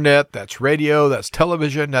 that's internet, that's radio, that's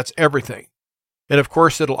television, that's everything. And of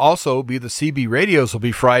course, it'll also be the CB radios will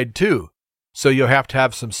be fried too. So you'll have to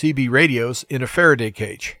have some CB radios in a Faraday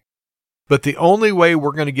cage. But the only way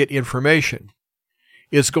we're going to get information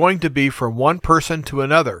is going to be from one person to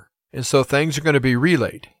another. And so things are going to be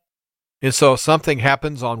relayed. And so if something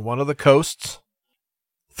happens on one of the coasts,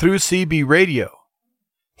 through CB radio,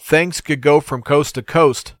 things could go from coast to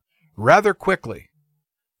coast rather quickly.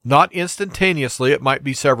 Not instantaneously, it might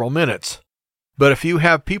be several minutes. But if you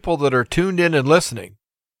have people that are tuned in and listening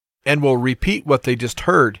and will repeat what they just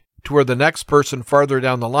heard to where the next person farther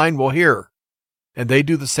down the line will hear, and they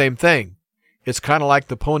do the same thing, it's kind of like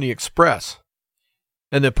the Pony Express.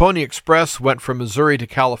 And the Pony Express went from Missouri to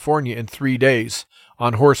California in 3 days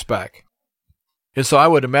on horseback. And so I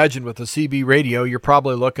would imagine with a CB radio, you're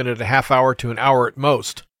probably looking at a half hour to an hour at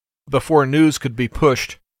most before news could be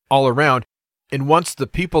pushed all around. And once the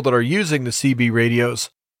people that are using the CB radios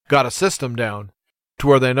got a system down to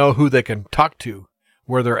where they know who they can talk to,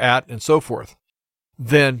 where they're at, and so forth,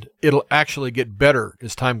 then it'll actually get better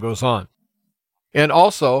as time goes on. And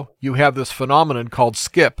also, you have this phenomenon called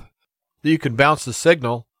skip, that you can bounce the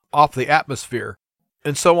signal off the atmosphere.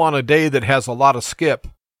 And so on a day that has a lot of skip,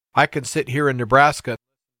 I can sit here in Nebraska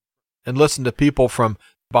and listen to people from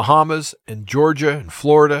Bahamas and Georgia and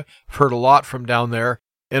Florida. I've heard a lot from down there.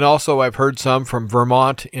 And also I've heard some from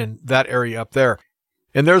Vermont in that area up there.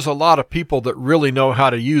 And there's a lot of people that really know how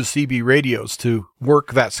to use CB radios to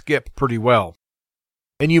work that skip pretty well.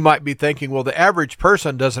 And you might be thinking, well, the average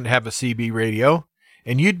person doesn't have a CB radio.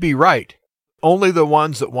 And you'd be right. Only the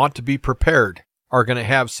ones that want to be prepared are going to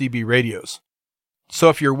have CB radios. So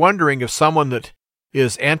if you're wondering if someone that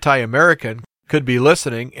is anti-American could be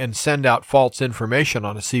listening and send out false information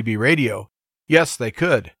on a CB radio, yes, they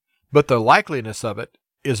could. But the likeliness of it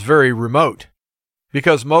is very remote,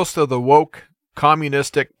 because most of the woke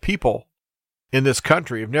communistic people in this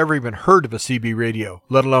country have never even heard of a CB radio,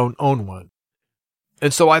 let alone own one.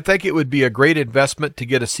 And so I think it would be a great investment to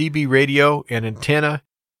get a CB radio and antenna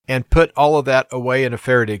and put all of that away in a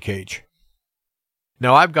Faraday cage.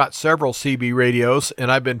 Now, I've got several CB radios,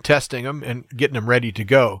 and I've been testing them and getting them ready to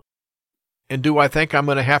go. And do I think I'm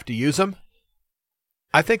going to have to use them?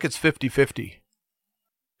 I think it's 50-50.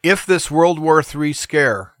 If this World War III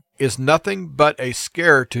scare is nothing but a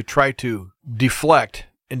scare to try to deflect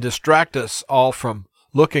and distract us all from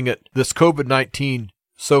looking at this COVID-19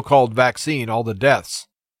 so-called vaccine, all the deaths,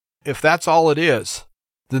 if that's all it is,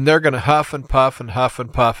 then they're going to huff and puff and huff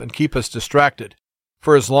and puff and keep us distracted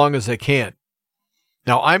for as long as they can.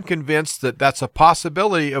 Now, I'm convinced that that's a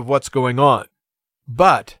possibility of what's going on,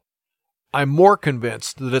 but I'm more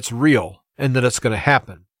convinced that it's real and that it's going to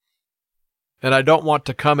happen. And I don't want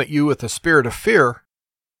to come at you with a spirit of fear,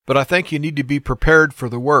 but I think you need to be prepared for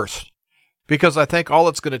the worst, because I think all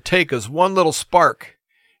it's going to take is one little spark,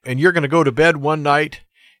 and you're going to go to bed one night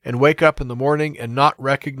and wake up in the morning and not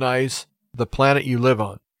recognize the planet you live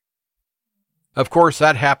on. Of course,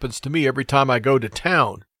 that happens to me every time I go to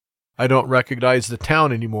town. I don't recognize the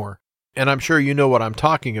town anymore, and I'm sure you know what I'm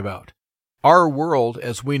talking about. Our world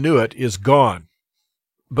as we knew it is gone.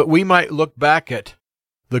 But we might look back at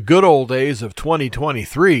the good old days of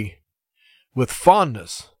 2023 with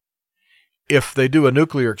fondness if they do a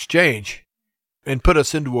nuclear exchange and put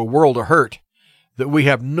us into a world of hurt that we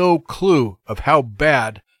have no clue of how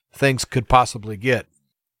bad things could possibly get.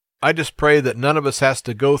 I just pray that none of us has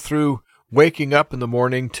to go through waking up in the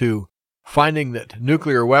morning to finding that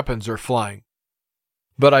nuclear weapons are flying.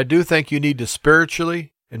 But I do think you need to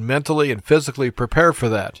spiritually and mentally and physically prepare for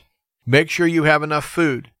that. Make sure you have enough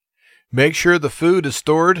food. Make sure the food is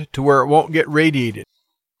stored to where it won't get radiated.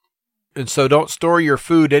 And so don't store your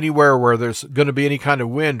food anywhere where there's going to be any kind of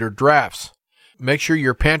wind or drafts. Make sure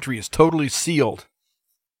your pantry is totally sealed.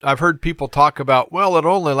 I've heard people talk about, well,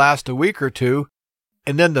 it'll only last a week or two,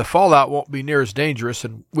 and then the fallout won't be near as dangerous,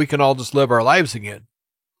 and we can all just live our lives again.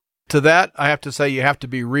 To that, I have to say you have to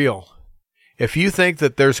be real. If you think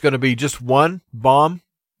that there's going to be just one bomb,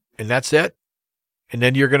 and that's it, and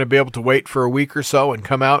then you're going to be able to wait for a week or so and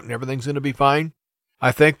come out and everything's going to be fine,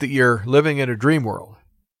 I think that you're living in a dream world.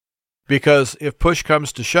 Because if push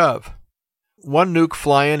comes to shove, one nuke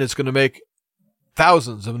flying is going to make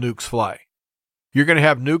thousands of nukes fly. You're going to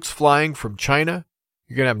have nukes flying from China.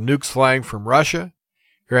 You're going to have nukes flying from Russia.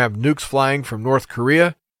 You're going to have nukes flying from North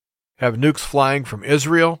Korea. Have nukes flying from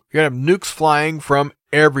Israel. You're going to have nukes flying from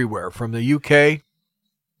everywhere, from the UK.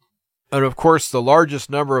 And of course, the largest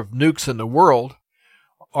number of nukes in the world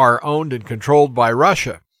are owned and controlled by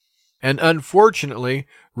Russia. And unfortunately,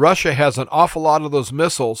 Russia has an awful lot of those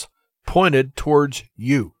missiles pointed towards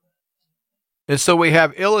you. And so we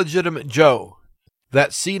have illegitimate Joe,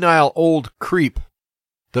 that senile old creep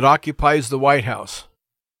that occupies the White House,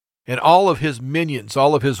 and all of his minions,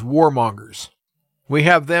 all of his warmongers. We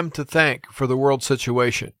have them to thank for the world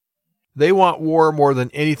situation. They want war more than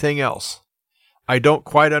anything else. I don't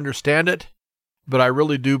quite understand it, but I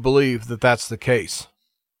really do believe that that's the case.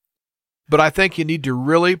 But I think you need to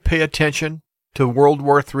really pay attention to World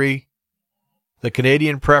War III, the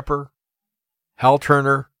Canadian Prepper, Hal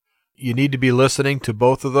Turner. You need to be listening to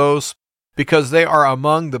both of those because they are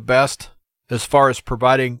among the best as far as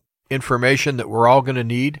providing information that we're all going to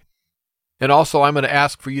need. And also, I'm going to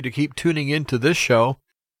ask for you to keep tuning into this show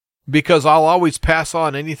because I'll always pass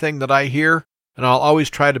on anything that I hear, and I'll always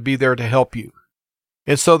try to be there to help you.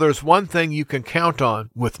 And so there's one thing you can count on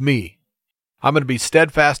with me. I'm going to be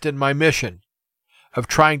steadfast in my mission of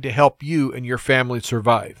trying to help you and your family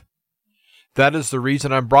survive. That is the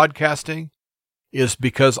reason I'm broadcasting, is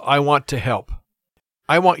because I want to help.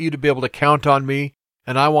 I want you to be able to count on me,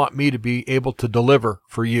 and I want me to be able to deliver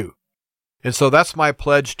for you. And so that's my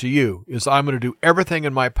pledge to you, is I'm going to do everything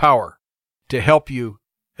in my power to help you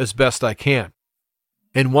as best I can.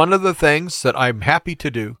 And one of the things that I'm happy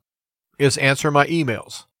to do is answer my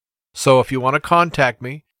emails. So if you want to contact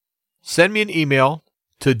me, send me an email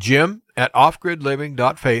to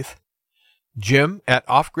jim@offgridliving.faith,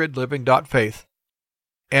 jim@offgridliving.faith,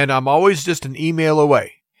 and I'm always just an email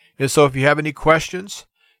away. And so if you have any questions,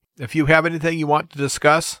 if you have anything you want to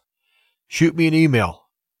discuss, shoot me an email.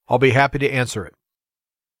 I'll be happy to answer it.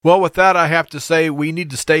 Well, with that, I have to say we need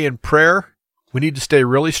to stay in prayer. We need to stay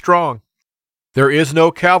really strong. There is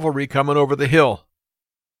no cavalry coming over the hill.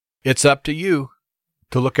 It's up to you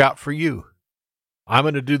to look out for you. I'm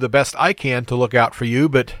going to do the best I can to look out for you,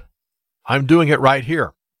 but I'm doing it right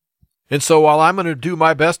here. And so while I'm going to do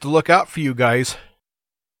my best to look out for you guys,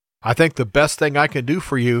 I think the best thing I can do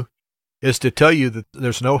for you is to tell you that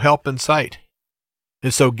there's no help in sight.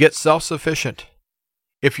 And so get self-sufficient.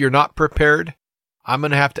 If you're not prepared, I'm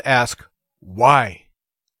going to have to ask, why?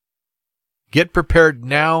 Get prepared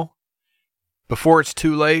now, before it's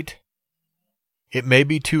too late. It may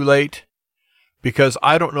be too late, because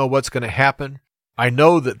I don't know what's going to happen. I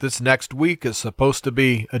know that this next week is supposed to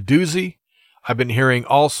be a doozy. I've been hearing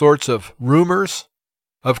all sorts of rumors.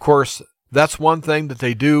 Of course, that's one thing that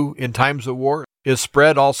they do in times of war, is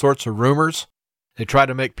spread all sorts of rumors. They try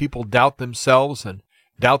to make people doubt themselves and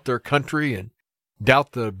doubt their country and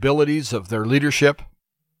doubt the abilities of their leadership.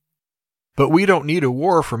 But we don't need a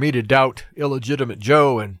war for me to doubt illegitimate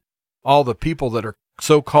Joe and all the people that are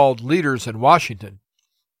so-called leaders in Washington.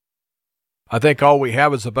 I think all we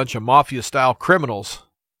have is a bunch of mafia-style criminals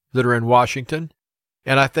that are in Washington,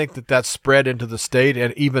 and I think that that's spread into the state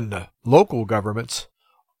and even the local governments,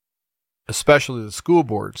 especially the school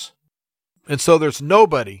boards. And so there's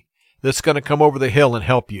nobody that's going to come over the hill and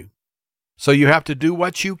help you. So you have to do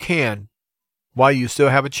what you can while you still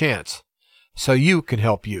have a chance, so you can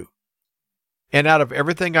help you. And out of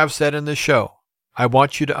everything I've said in this show, I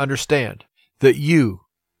want you to understand that you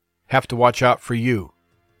have to watch out for you,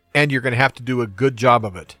 and you're going to have to do a good job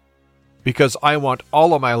of it, because I want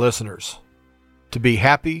all of my listeners to be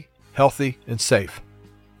happy, healthy, and safe.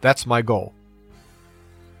 That's my goal.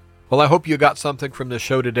 Well, I hope you got something from this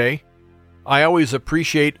show today. I always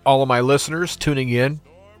appreciate all of my listeners tuning in,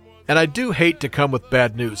 and I do hate to come with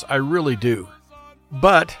bad news. I really do.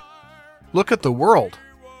 But look at the world.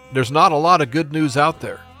 There's not a lot of good news out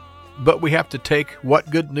there, but we have to take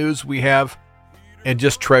what good news we have and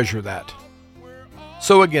just treasure that.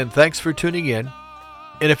 So again, thanks for tuning in.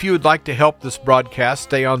 And if you would like to help this broadcast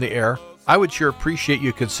stay on the air, I would sure appreciate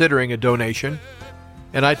you considering a donation.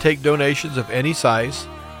 And I take donations of any size.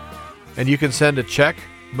 And you can send a check,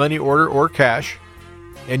 money order, or cash.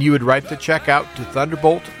 And you would write the check out to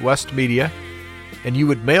Thunderbolt West Media. And you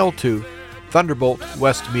would mail to Thunderbolt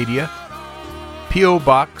West Media, P.O.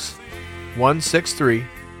 Box 163,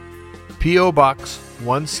 P.O. Box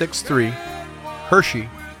 163, Hershey,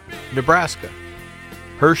 Nebraska.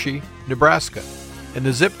 Hershey, Nebraska. And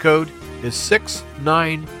the zip code is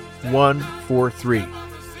 69143.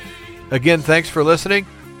 Again, thanks for listening,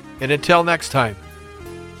 and until next time,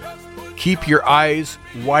 keep your eyes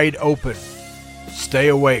wide open. Stay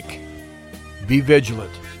awake. Be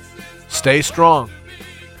vigilant. Stay strong.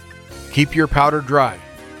 Keep your powder dry.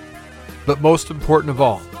 But most important of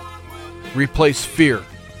all, replace fear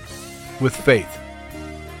with faith.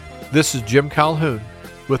 This is Jim Calhoun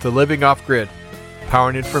with the Living Off Grid Power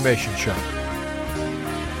and Information Show.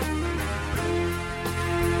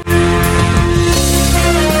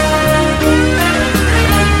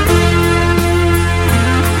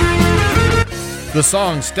 The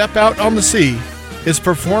song Step Out on the Sea is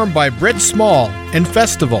performed by Britt Small and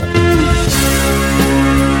Festival.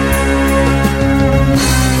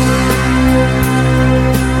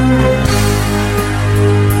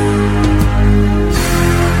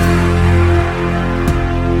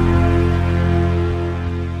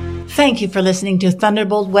 Thank you for listening to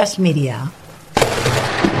Thunderbolt West Media.